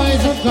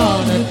boys are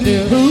gonna do.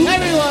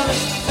 Everyone!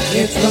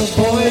 It's the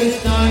boys'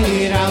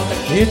 night out.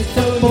 It's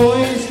the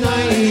boys'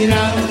 night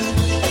out.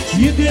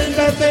 You can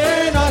bet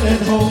they're not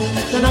at home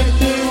the night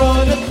they're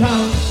on the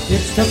town.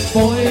 It's the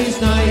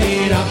boys'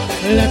 night out.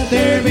 Let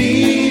there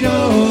be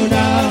no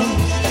doubt.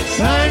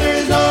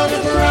 Diners on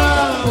the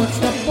brow. It's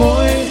the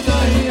boys'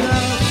 night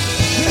out.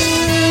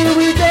 Here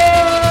we go.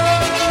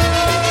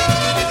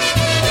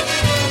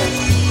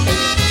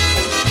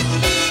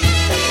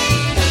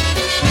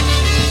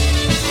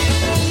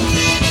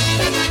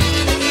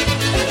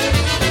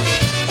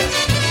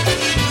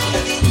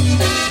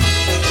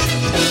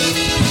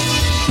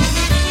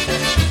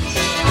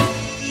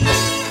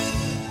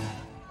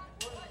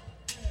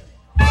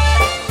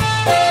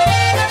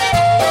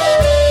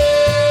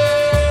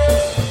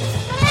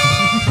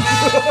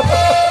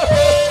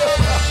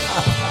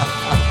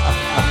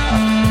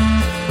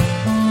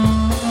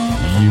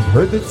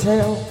 Heard the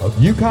tale of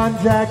Yukon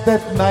Jack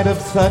that night of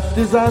such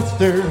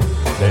disaster.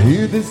 They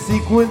hear the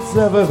sequence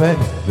of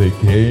events that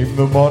came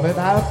the morning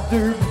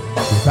after.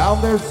 We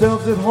found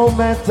ourselves at home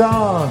at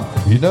dawn.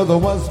 You know there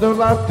was no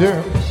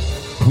laughter.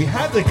 We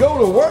had to go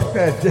to work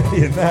that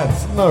day and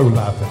that's no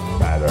laughing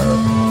matter.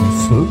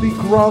 We slowly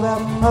crawled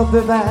out of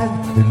the van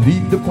and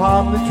leaped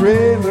upon the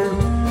trailer.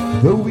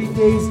 Though we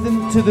gazed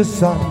into the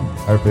sun,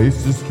 our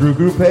faces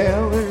grew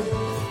paler.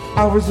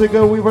 Hours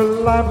ago we were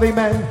lively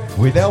men,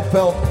 we now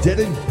felt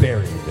dead and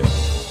buried.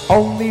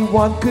 Only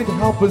one could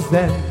help us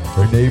then,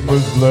 her name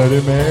was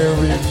Bloody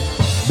Mary.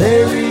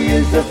 Mary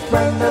is a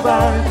friend of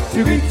ours,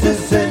 she greets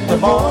us in the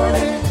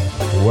morning.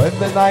 When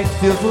the night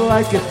feels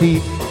like a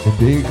thief, the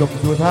day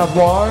comes without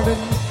warning.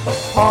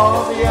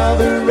 All the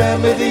other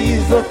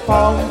remedies are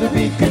found to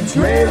be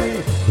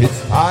contrary.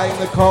 It's time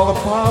to call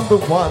upon the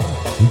one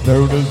who's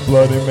known as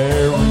Bloody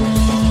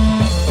Mary.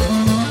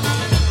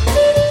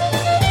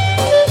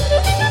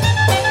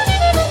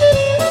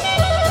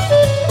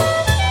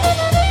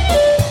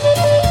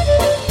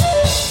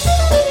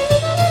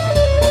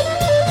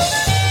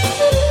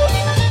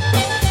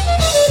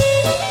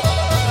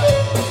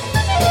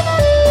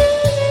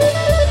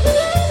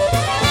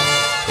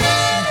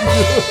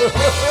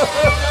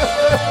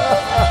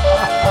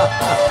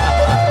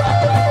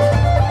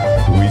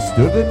 We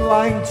stood in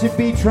line to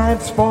be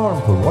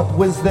transformed for what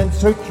was then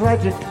so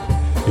tragic.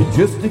 In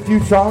just a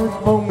few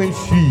short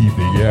moments she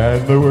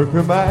began to work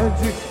her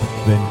magic.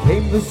 Then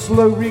came the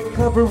slow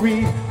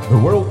recovery, the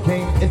world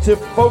came into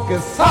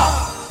focus.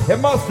 Ha! It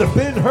must have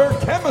been her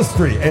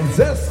chemistry and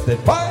zest that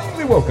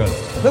finally woke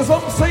us. Now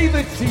some say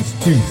that she's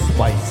too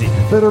spicy,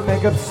 that her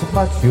makeup's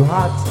much too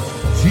hot.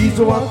 She's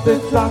what the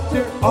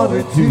doctor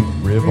ordered to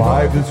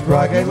revive this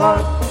scraggy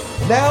lot.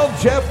 Now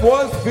Jeff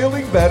was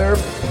feeling better.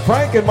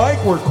 Frank and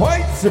Mike were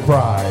quite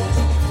surprised.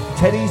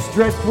 Teddy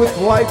stretched with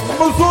life.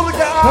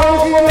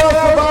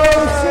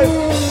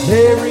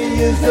 Mary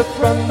is a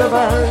friend of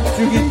ours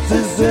who gets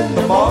us in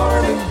the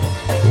morning.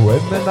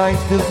 When the night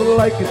feels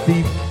like a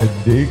thief and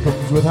day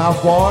comes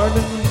without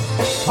warning.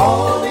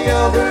 All the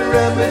other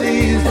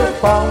remedies are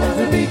found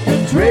to be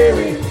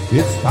contrary.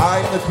 It's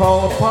time to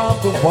call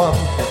upon the one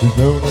who's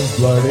known as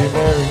Bloody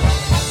Mary.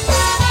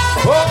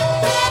 Whoa!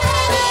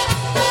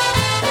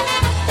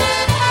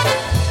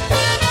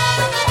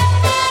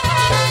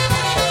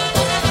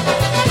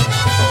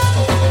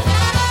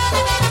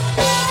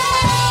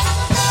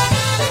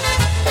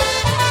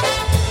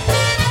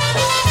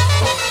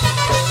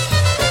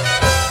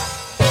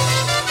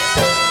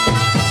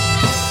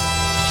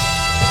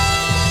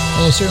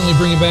 Well, certainly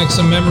bringing back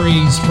some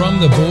memories from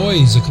the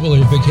boys. A couple of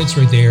their big hits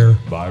right there.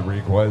 By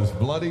request,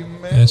 Bloody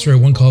Mary. That's right,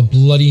 one called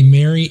Bloody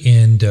Mary,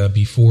 and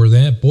before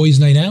that, Boys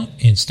Night Out.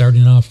 And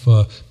starting off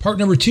part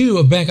number 2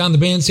 of Back on the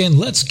Bandstand,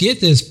 let's get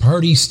this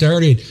party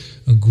started.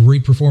 A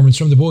great performance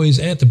from the boys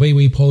at the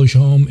Bayway Polish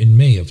Home in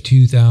May of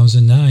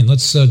 2009.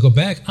 Let's go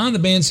back on the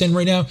bandstand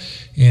right now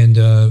and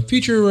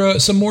feature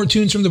some more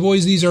tunes from the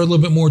boys. These are a little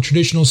bit more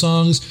traditional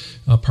songs,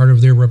 part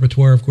of their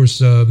repertoire. Of course,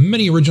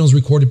 many originals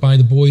recorded by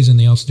the boys, and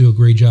they also do a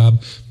great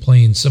job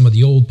playing some of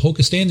the old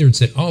polka standards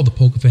that all the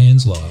polka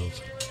fans love.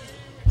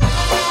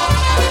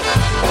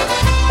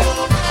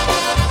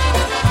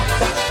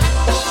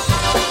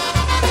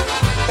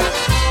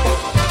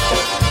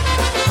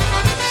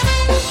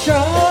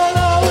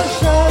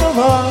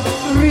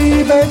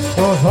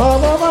 To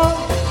zabawa,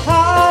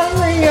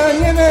 ale ja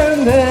nie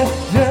będę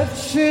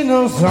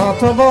dziewczyną za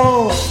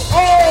tobą.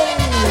 Oj!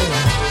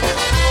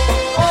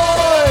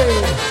 Oj!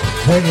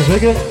 Can you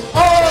dig it?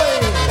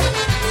 Oj!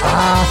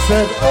 I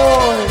said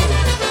oj!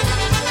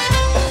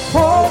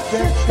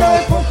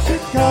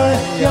 Poczekaj,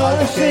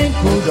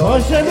 Jaroszenku do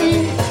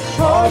ziemi,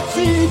 choć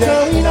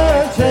idę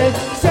inaczej,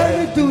 w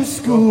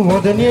serduszku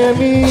ładnie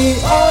mi.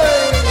 Oj!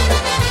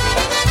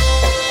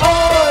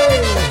 Oj!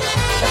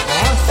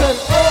 I said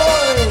oj!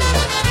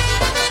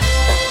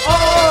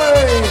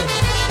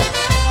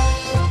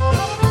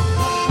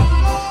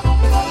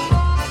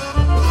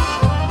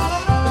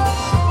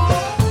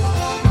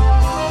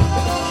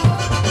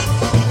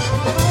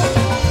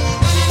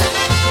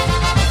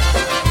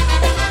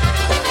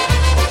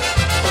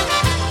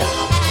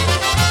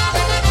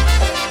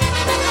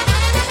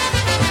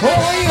 Oi,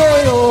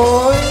 oi,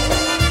 oi.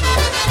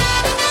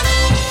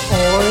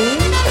 Oi.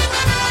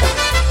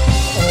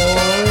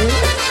 Oi.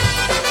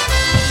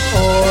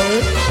 Oi.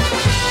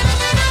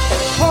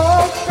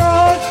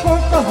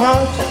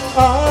 Pokaż,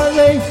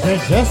 ale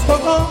przecież to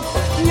go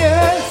nie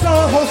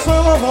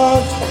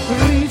zahosować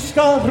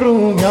liczka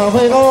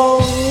rumiałego.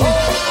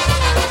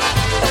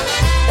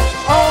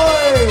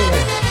 Oj,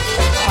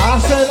 I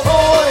said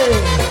oj,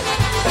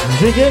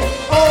 dig it,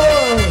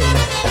 oj.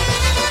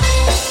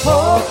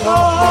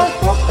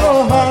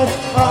 Pokochać,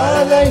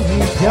 ale i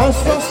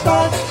jasno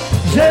stać,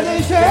 żeby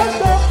się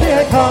do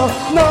piekła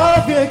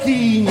na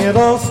wieki nie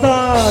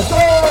dostać. Oj,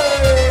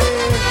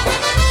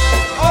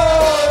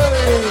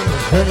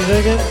 oj,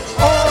 dig it,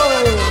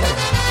 oj,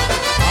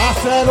 I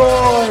said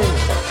oj,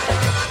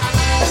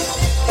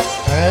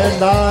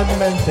 and I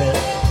meant it,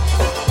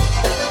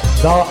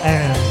 the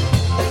end.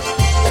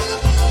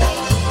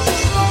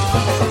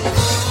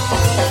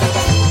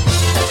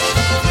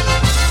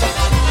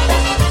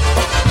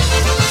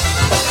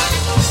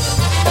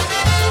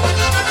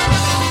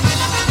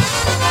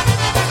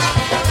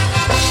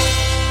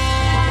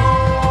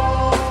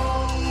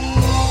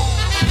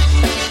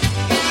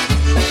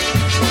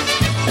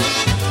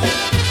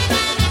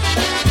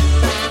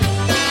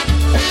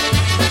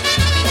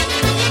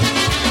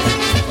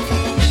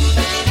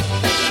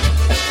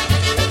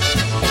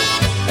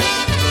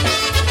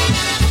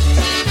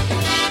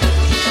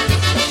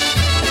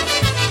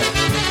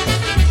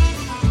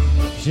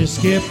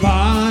 Wszystkie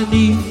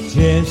pani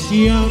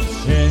cieszą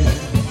się,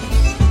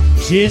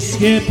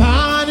 wszystkie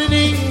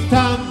panny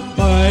tam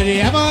pod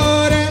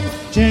jaworem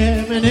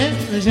ciemnym,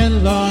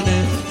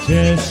 zielonym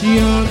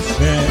cieszą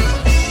się.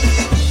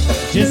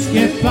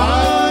 Wszystkie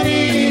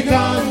pani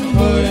tam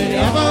pod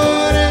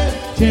jaworem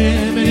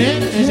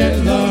ciemnym,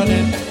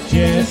 zielonym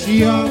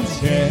cieszą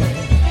się.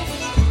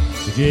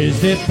 Gdzieś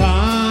wy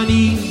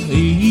pani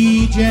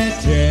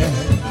idziecie,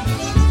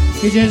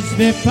 gdzieś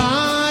wy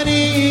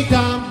pani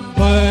tam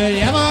pod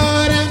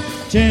jaworem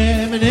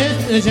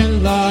ciemnym,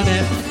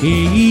 zielonym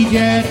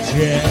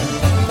idziecie.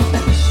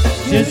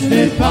 Gdzieś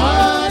wy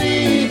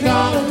pani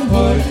tam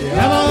pod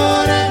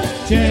jaworem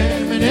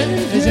ciemnym,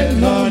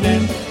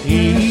 zielonym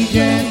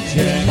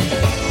idziecie.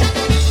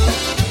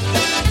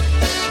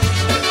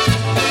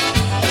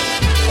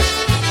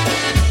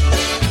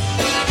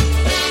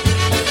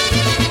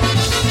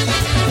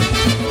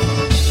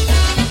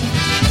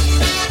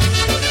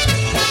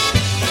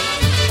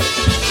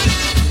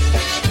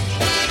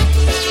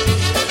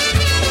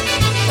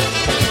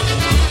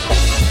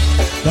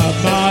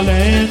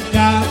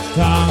 Malenka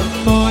ta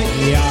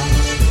moja,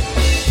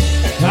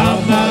 ta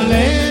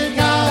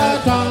malenka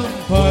tam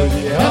pod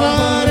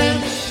jaworem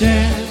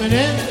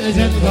ciemnym,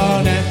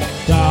 zielonym,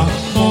 ta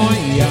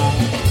moja.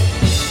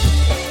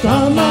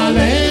 Ta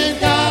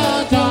malenka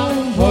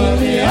tam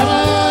pod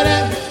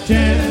jaworem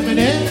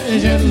ciemnym,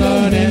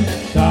 zielonym,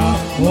 ta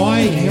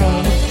moja.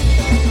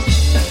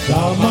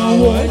 Ta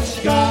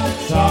małeczka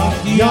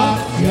tak jak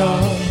ja,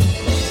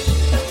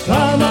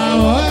 ta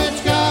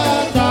małeczka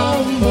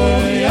tam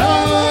pod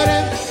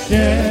jaworem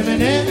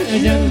ciemnym,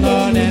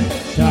 zielonym,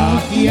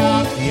 tak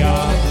jak ja.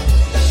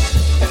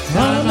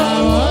 Ta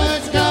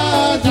małeczka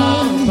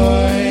tam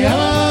pod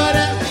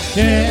jaworem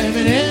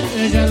ciemnym,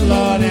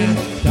 zielonym,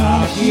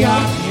 tak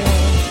jak ja.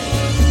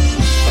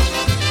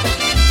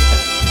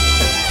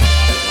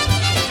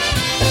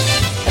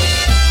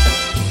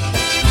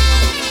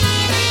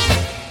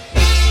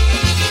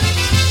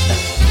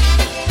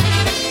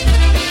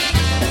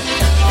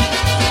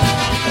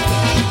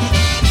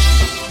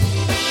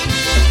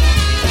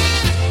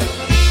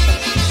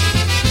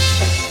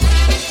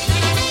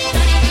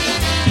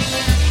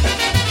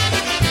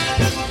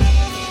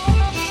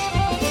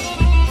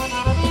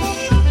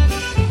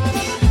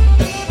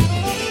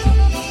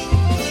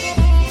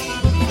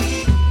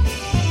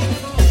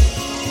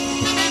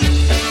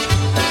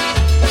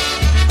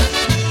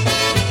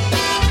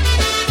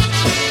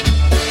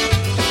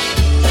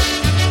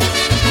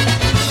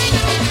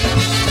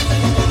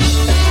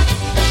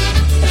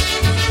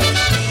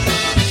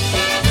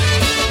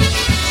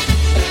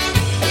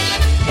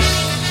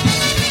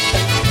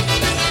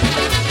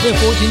 Yeah,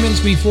 14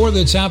 minutes before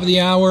the top of the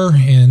hour,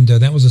 and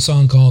that was a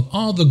song called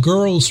All the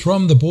Girls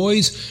from the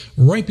Boys.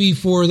 Right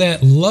before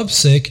that,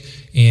 Lovesick,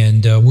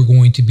 and we're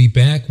going to be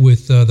back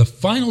with the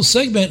final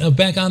segment of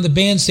Back on the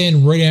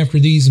Bandstand right after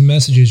these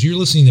messages. You're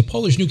listening to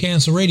Polish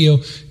Newcastle Radio,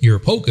 your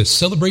polka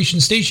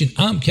celebration station.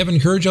 I'm Kevin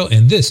Kurdziel,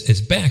 and this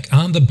is Back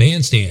on the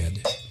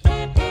Bandstand.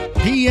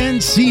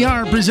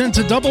 PNCR presents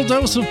a double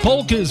dose of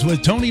polkas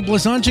with Tony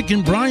Blazonczyk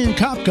and Brian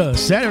Kopka,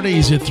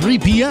 Saturdays at 3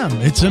 p.m.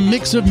 It's a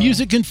mix of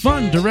music and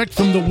fun direct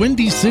from the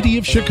windy city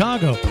of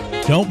Chicago.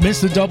 Don't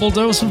miss the double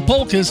dose of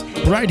polkas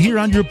right here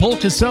on your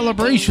polka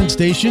celebration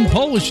station,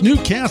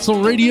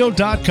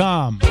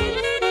 PolishNewcastleRadio.com.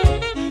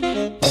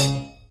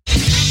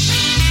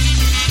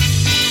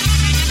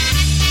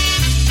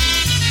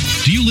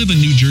 Do you live in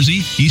New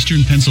Jersey,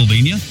 Eastern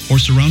Pennsylvania, or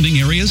surrounding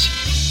areas?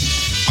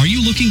 Are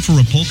you looking for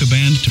a polka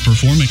band to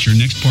perform at your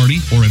next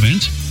party or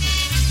event?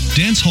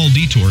 Dance Hall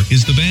Detour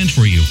is the band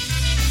for you.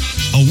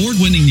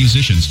 Award-winning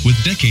musicians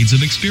with decades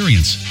of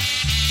experience.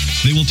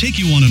 They will take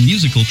you on a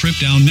musical trip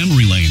down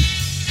memory lane.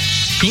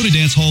 Go to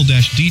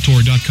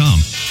dancehall-detour.com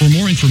for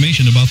more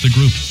information about the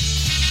group.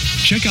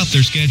 Check out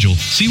their schedule,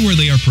 see where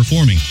they are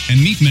performing,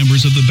 and meet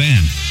members of the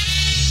band.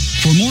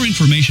 For more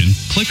information,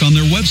 click on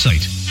their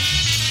website,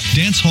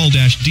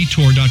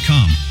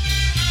 dancehall-detour.com.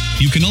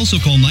 You can also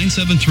call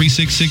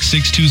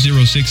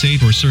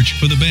 973-666-2068 or search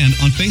for the band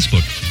on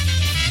Facebook.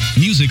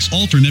 Music's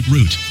alternate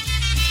route.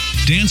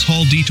 Dance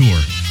Hall Detour.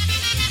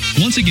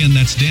 Once again,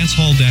 that's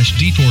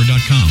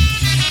dancehall-detour.com.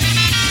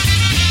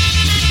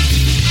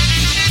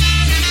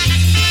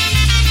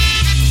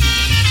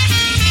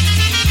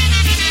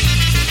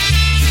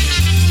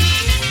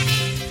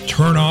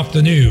 Turn off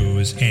the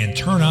news and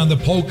turn on the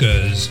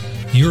polkas.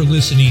 You're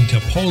listening to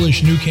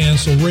Polish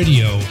Newcastle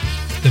Radio.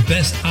 The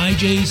best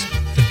IJs,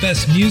 the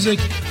best music,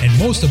 and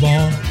most of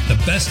all, the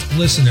best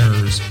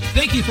listeners.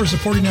 Thank you for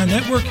supporting our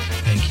network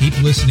and keep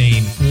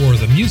listening for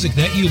the music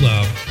that you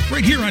love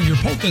right here on your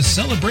Polka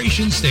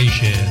Celebration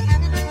Station.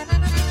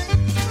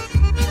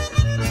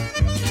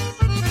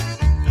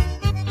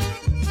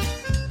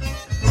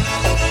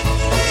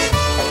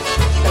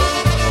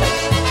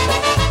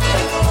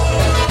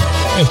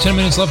 We have 10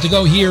 minutes left to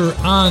go here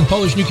on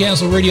Polish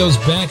Newcastle Radio's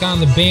Back on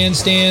the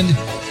Bandstand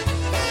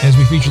as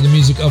we feature the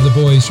music of the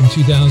boys from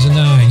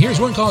 2009. Here's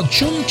one called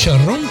Chum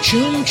Charum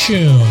Chum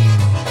Chum.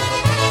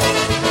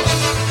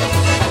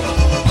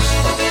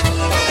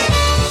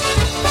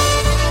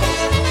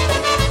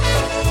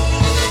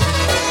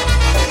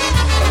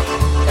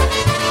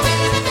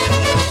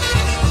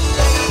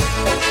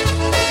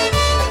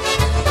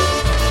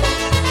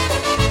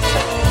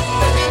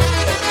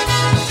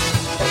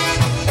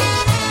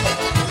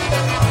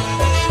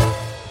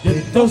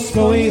 Do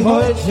szkoły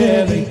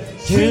chodzili,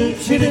 cium,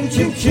 cium,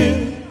 cium,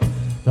 cium.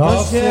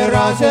 To się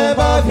razem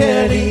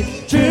bawili,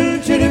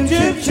 cium, cium,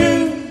 cium,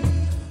 cium.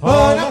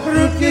 O na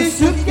krótkiej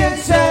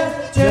sukience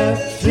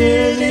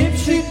dziewczyny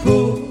przy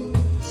kół.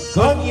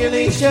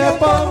 Gonili się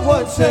po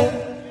łące,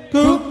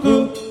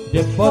 kuku,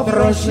 gdzie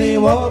podrośli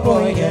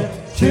oboje,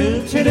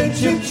 cium, cium,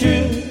 cium,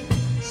 cium.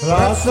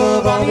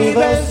 Pracowali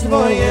we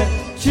swoje,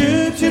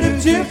 cium,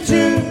 cium, cium,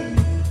 cium.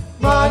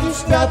 Mali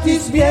kwiaty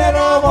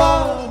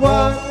zbierała, w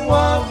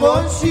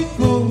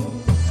wąsiku.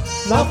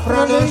 Na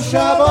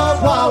Franusia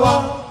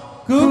bawała,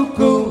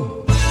 kuku.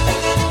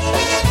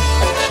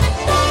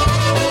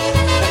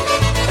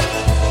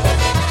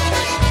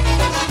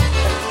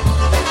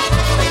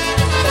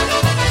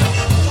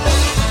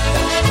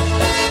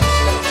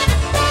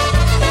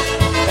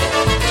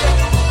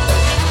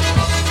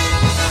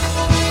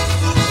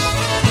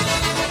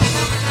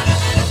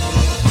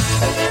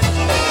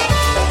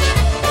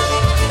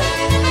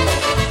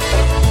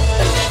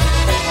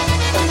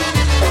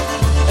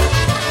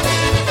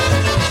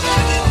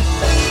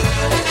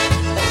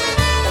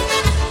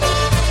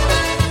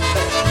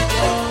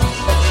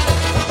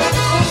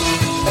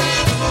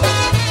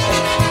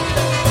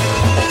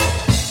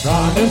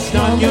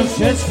 Już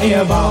się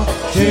śpiewał,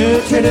 ciu,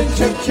 ciu,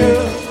 ciu, ciu.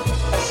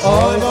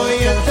 Oj,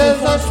 wojence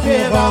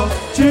zaśpiewał,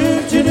 ciu,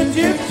 ciu,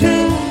 ciu, ciu.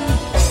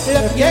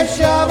 Jak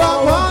jesiała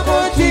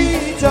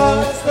łagodzica,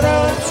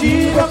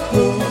 straciła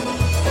kół.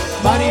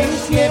 Marii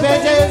już nie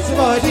będzie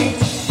zwodzić,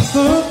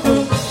 kuku.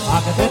 A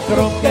gdy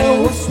trąbkę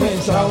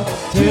usłyszał,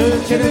 ciu,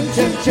 ciu,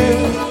 ciu, ciu.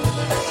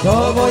 Do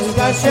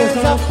wojska się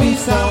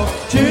zapisał,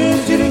 ciu,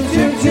 ciu,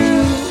 ciu, ciu.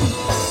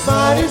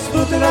 Mariusz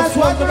kutra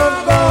słodką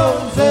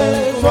gązę,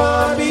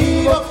 łami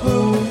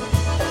wokół.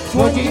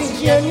 Słodzić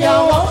nie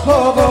miał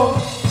ochową,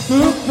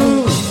 kuku.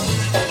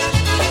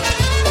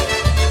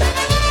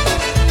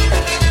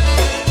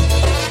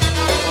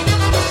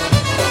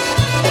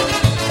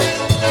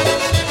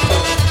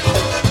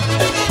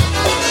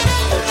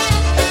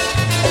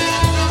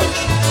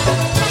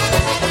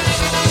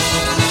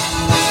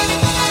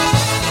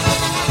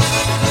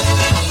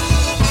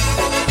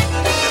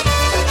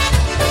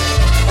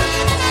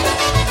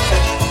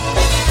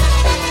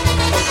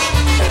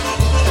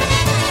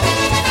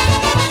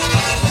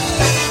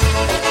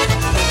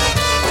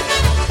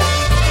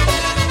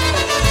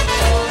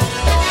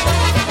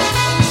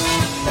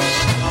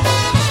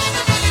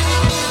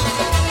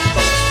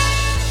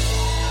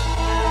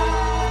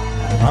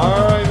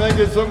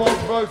 So much,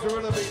 folks. We're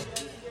going to be...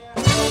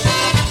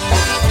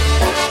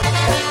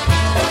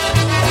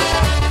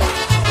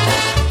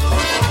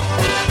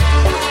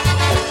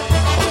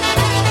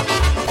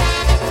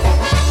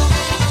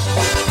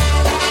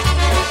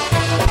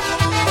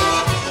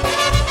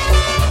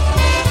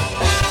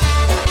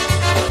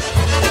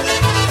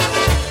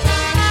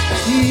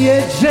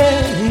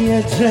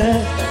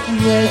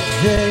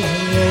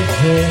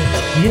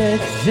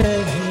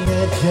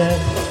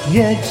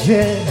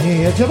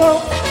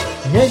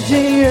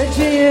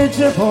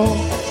 Jedzie, bo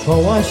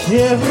koła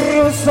się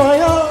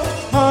wracają,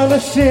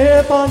 ale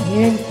się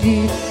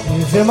panienki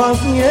zima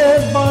nie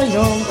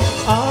dbają,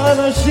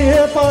 ale się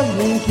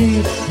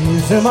panienki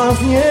zima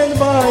nie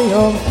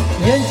dbają.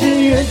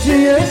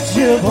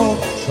 Jedzie, bo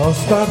do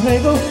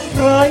starego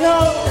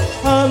kraja,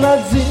 a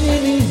nad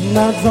ziemi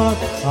nad zach,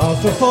 a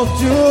so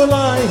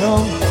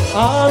fortulają,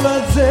 a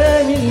nad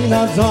ziemi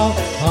nad zach,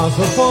 a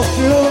so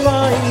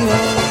fortulają.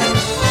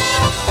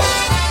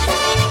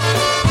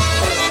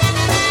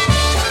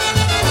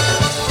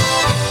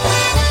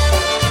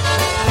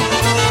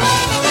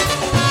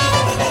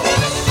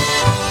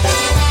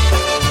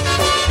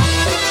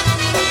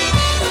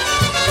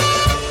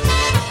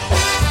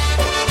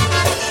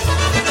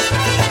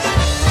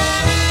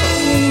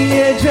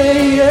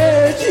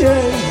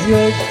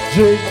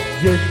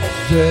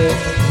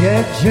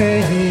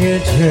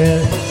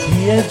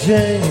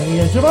 Jedzie.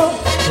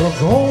 We're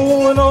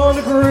going on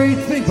a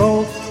great big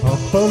boat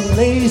up a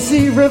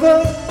lazy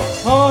river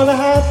on a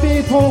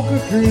happy polka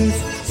cruise,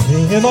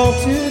 singing all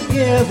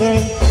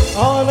together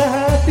on a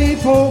happy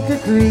polka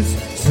cruise,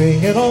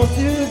 singing all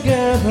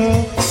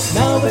together.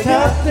 Now the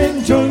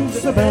captain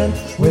joins the band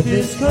with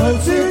his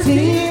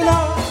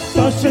concertina.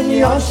 Sash and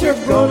Yash are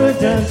gonna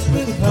dance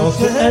with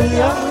Helga and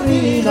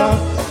Yarina.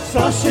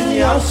 Sash and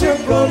Yash are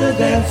gonna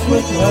dance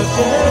with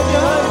Helga and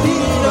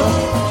Yarina.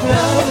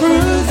 Now the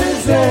cruise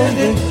is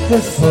ending,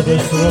 the sun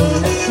is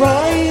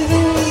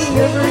rising.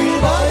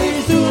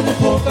 Everybody's doing the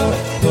polka,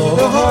 go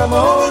the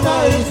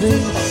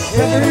harmonizing.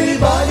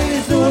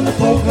 Everybody's doing the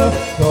polka,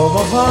 go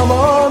the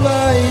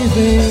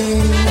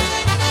harmonizing.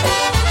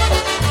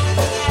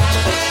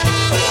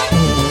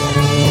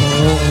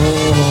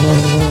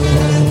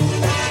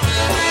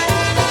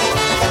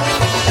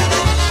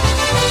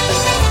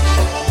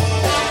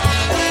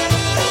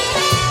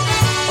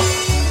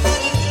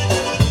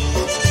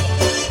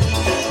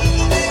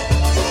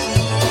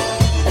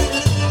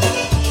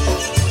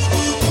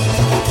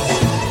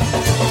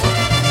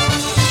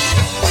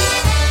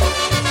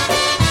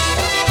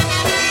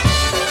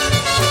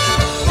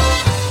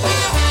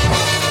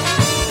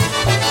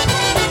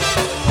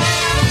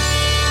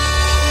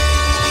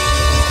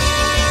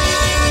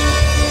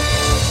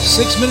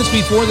 6 minutes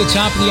before the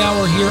top of the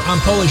hour here on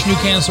Polish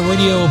Newcastle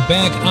Radio,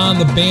 back on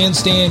the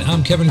bandstand.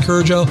 I'm Kevin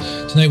Kurjo.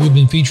 Tonight we've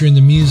been featuring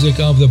the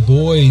music of the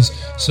boys.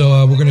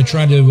 So we're going to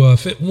try to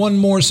fit one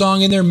more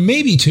song in there,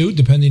 maybe two,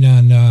 depending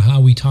on how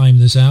we time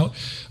this out.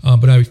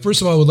 But I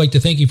first of all would like to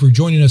thank you for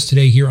joining us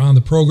today here on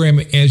the program,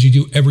 as you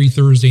do every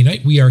Thursday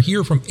night. We are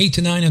here from 8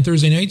 to 9 on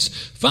Thursday nights,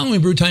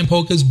 following Brewtime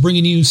Polkas,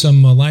 bringing you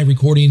some live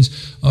recordings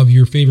of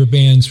your favorite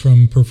bands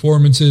from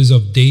performances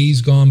of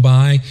days gone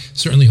by.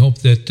 Certainly hope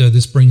that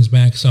this brings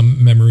back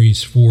some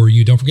memories for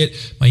you. Don't forget,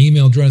 my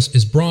email address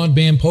is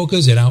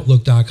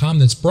broadbandpolkas@outlook.com.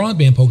 That's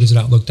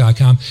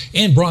broadbandpolkas@outlook.com.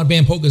 And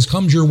Broadband Polkas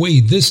comes your way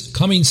this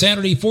coming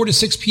Saturday, 4 to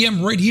 6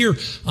 p.m. right here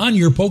on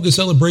your polka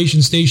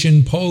celebration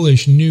station,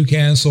 Polish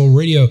Newcastle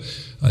Radio.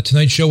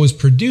 Tonight's show was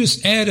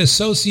produced at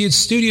Associate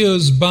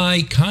Studios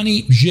by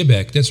Connie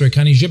Zibek. That's right,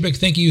 Connie Zibek,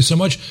 thank you so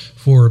much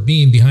for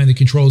being behind the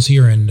controls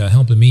here and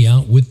helping me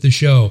out with the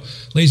show.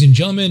 Ladies and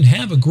gentlemen,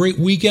 have a great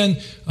weekend.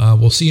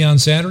 We'll see you on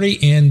Saturday.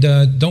 And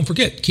don't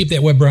forget, keep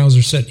that web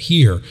browser set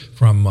here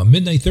from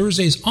midnight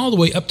Thursdays all the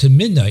way up to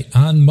midnight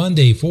on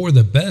Monday for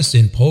the best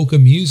in polka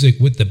music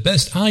with the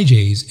best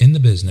IJs in the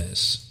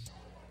business.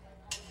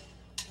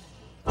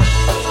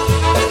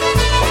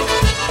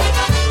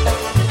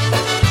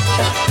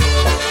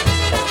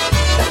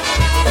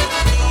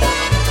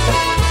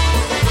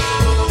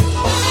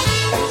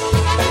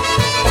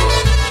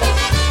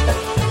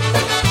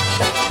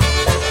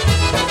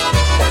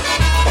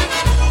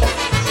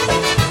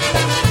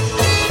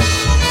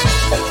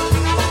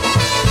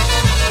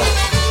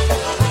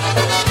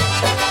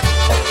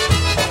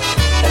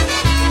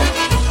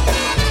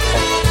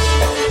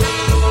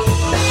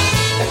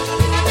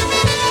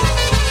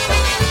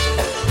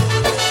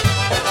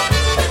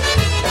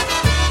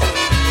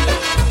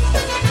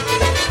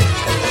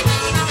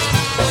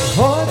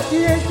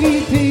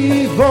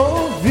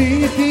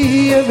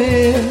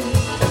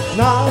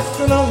 Na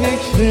stanowie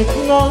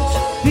krzyknąć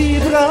i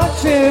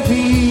bracie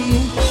bij.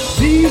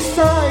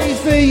 Dzisiaj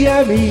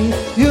zjemy,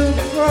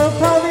 jutro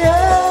powie.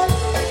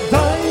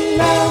 Daj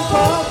nam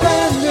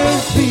papierny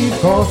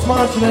piwko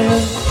smaczne.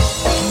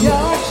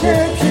 Jak się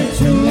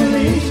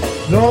przytulić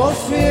do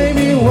swej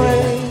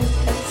miłej,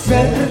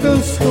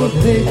 serduszku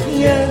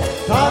dygnie,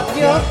 tak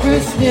jak we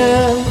śnie.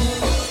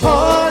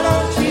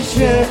 Ona ci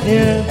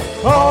świetnie,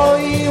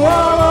 oj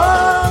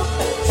łała.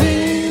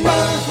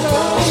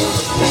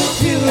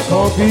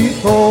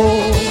 People.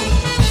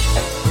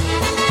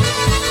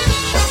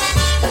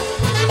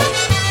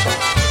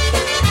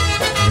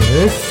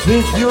 This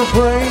is your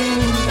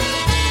brain,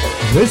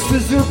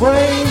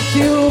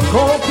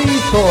 tylko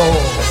people.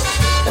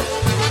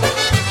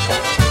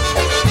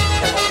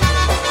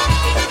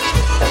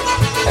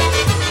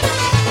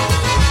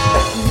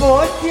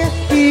 Wojciech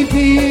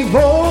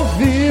piwo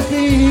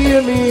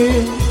wypijemy,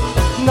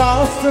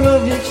 na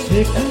stanowie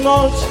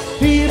krzyknąć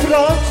i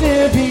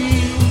bracie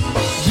bij.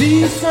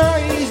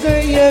 Dzisiaj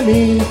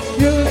zjemy,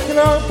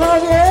 jutro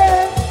powie.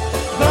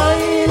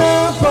 Daj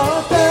nam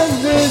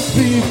patelny z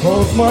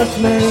piwko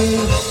smaczne.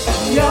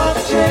 Jak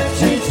się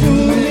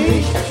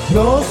przytulić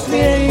do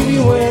swej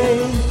miłej,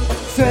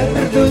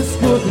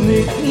 serduszku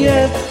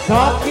dygnie,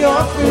 tak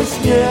jak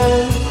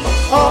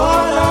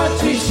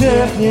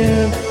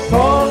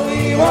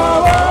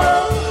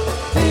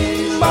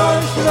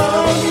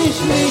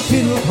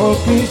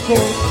hokey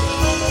pokey.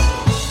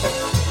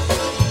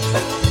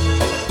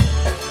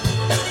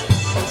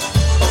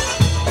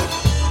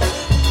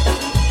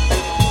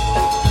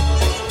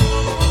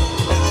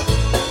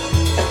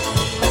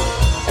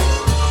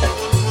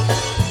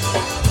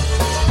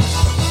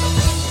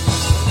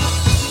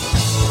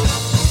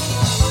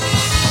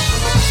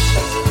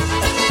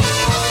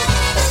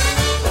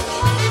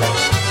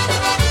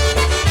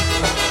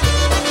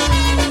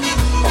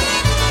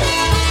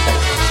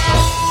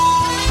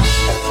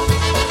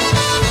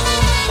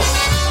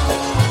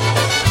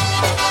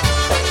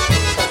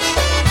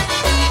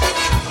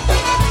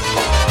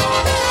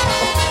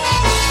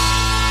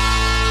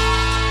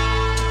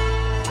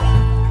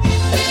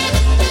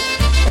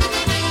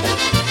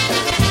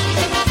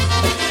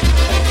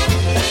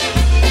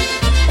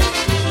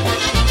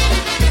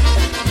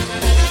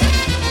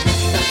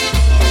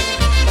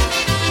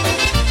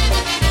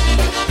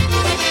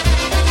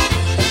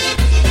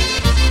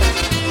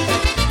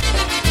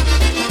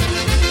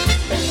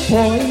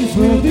 Boys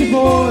will be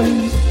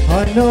boys,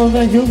 I know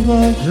that you'll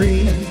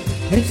agree.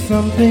 It's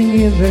something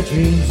in the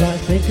genes, I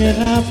think it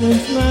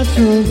happens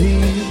naturally.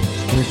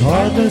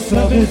 Regardless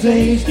of his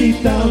age,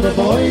 deep down the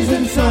boy's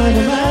inside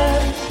a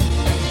man.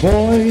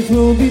 Boys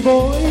will be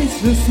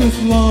boys just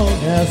as long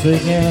as they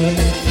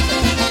can.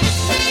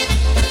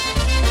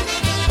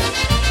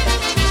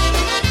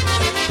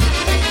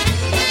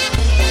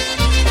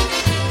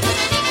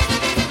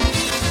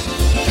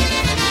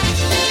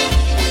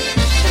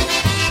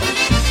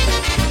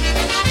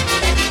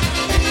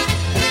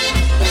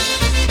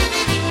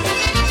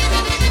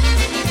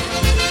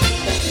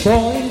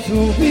 Boys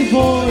will be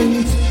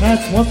boys,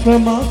 that's what the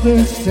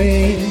mothers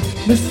say.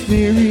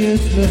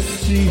 Mysterious,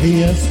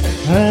 mischievous,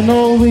 and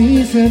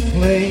always at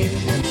play.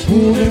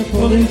 School they're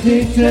pulling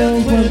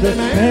pigtails when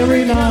they're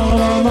carrying out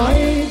all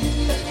night.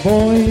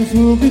 Boys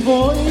will be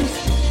boys,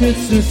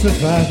 it's just a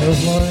fact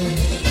of life.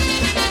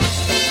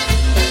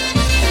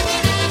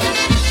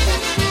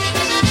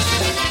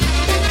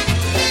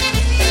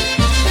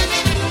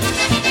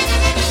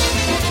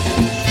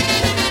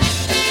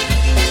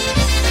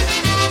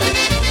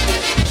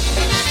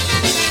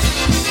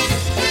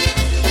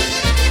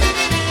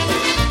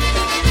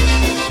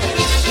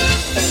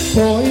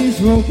 Boys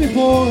will be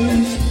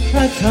boys,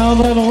 that's how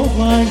that old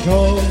line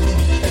goes.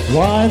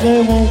 Why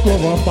they won't go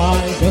up by,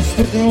 guess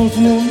the girls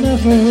will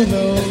never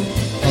know.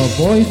 Our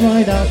boys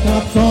right out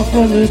tops off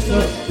a list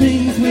of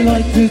things we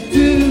like to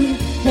do.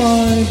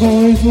 Why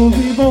boys will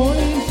be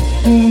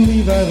boys, we'll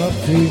leave that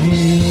up to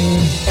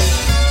you.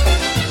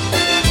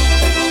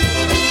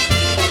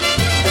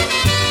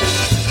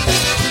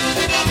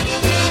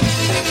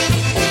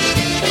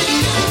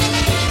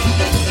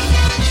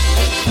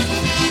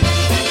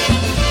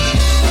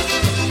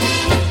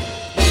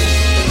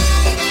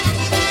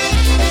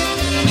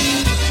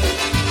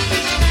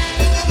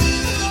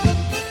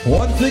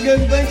 Once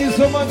again, thank you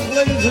so much,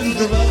 ladies and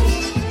gentlemen.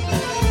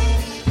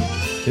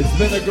 It's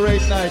been a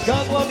great night.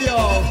 God love you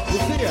all. We'll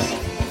see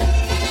you.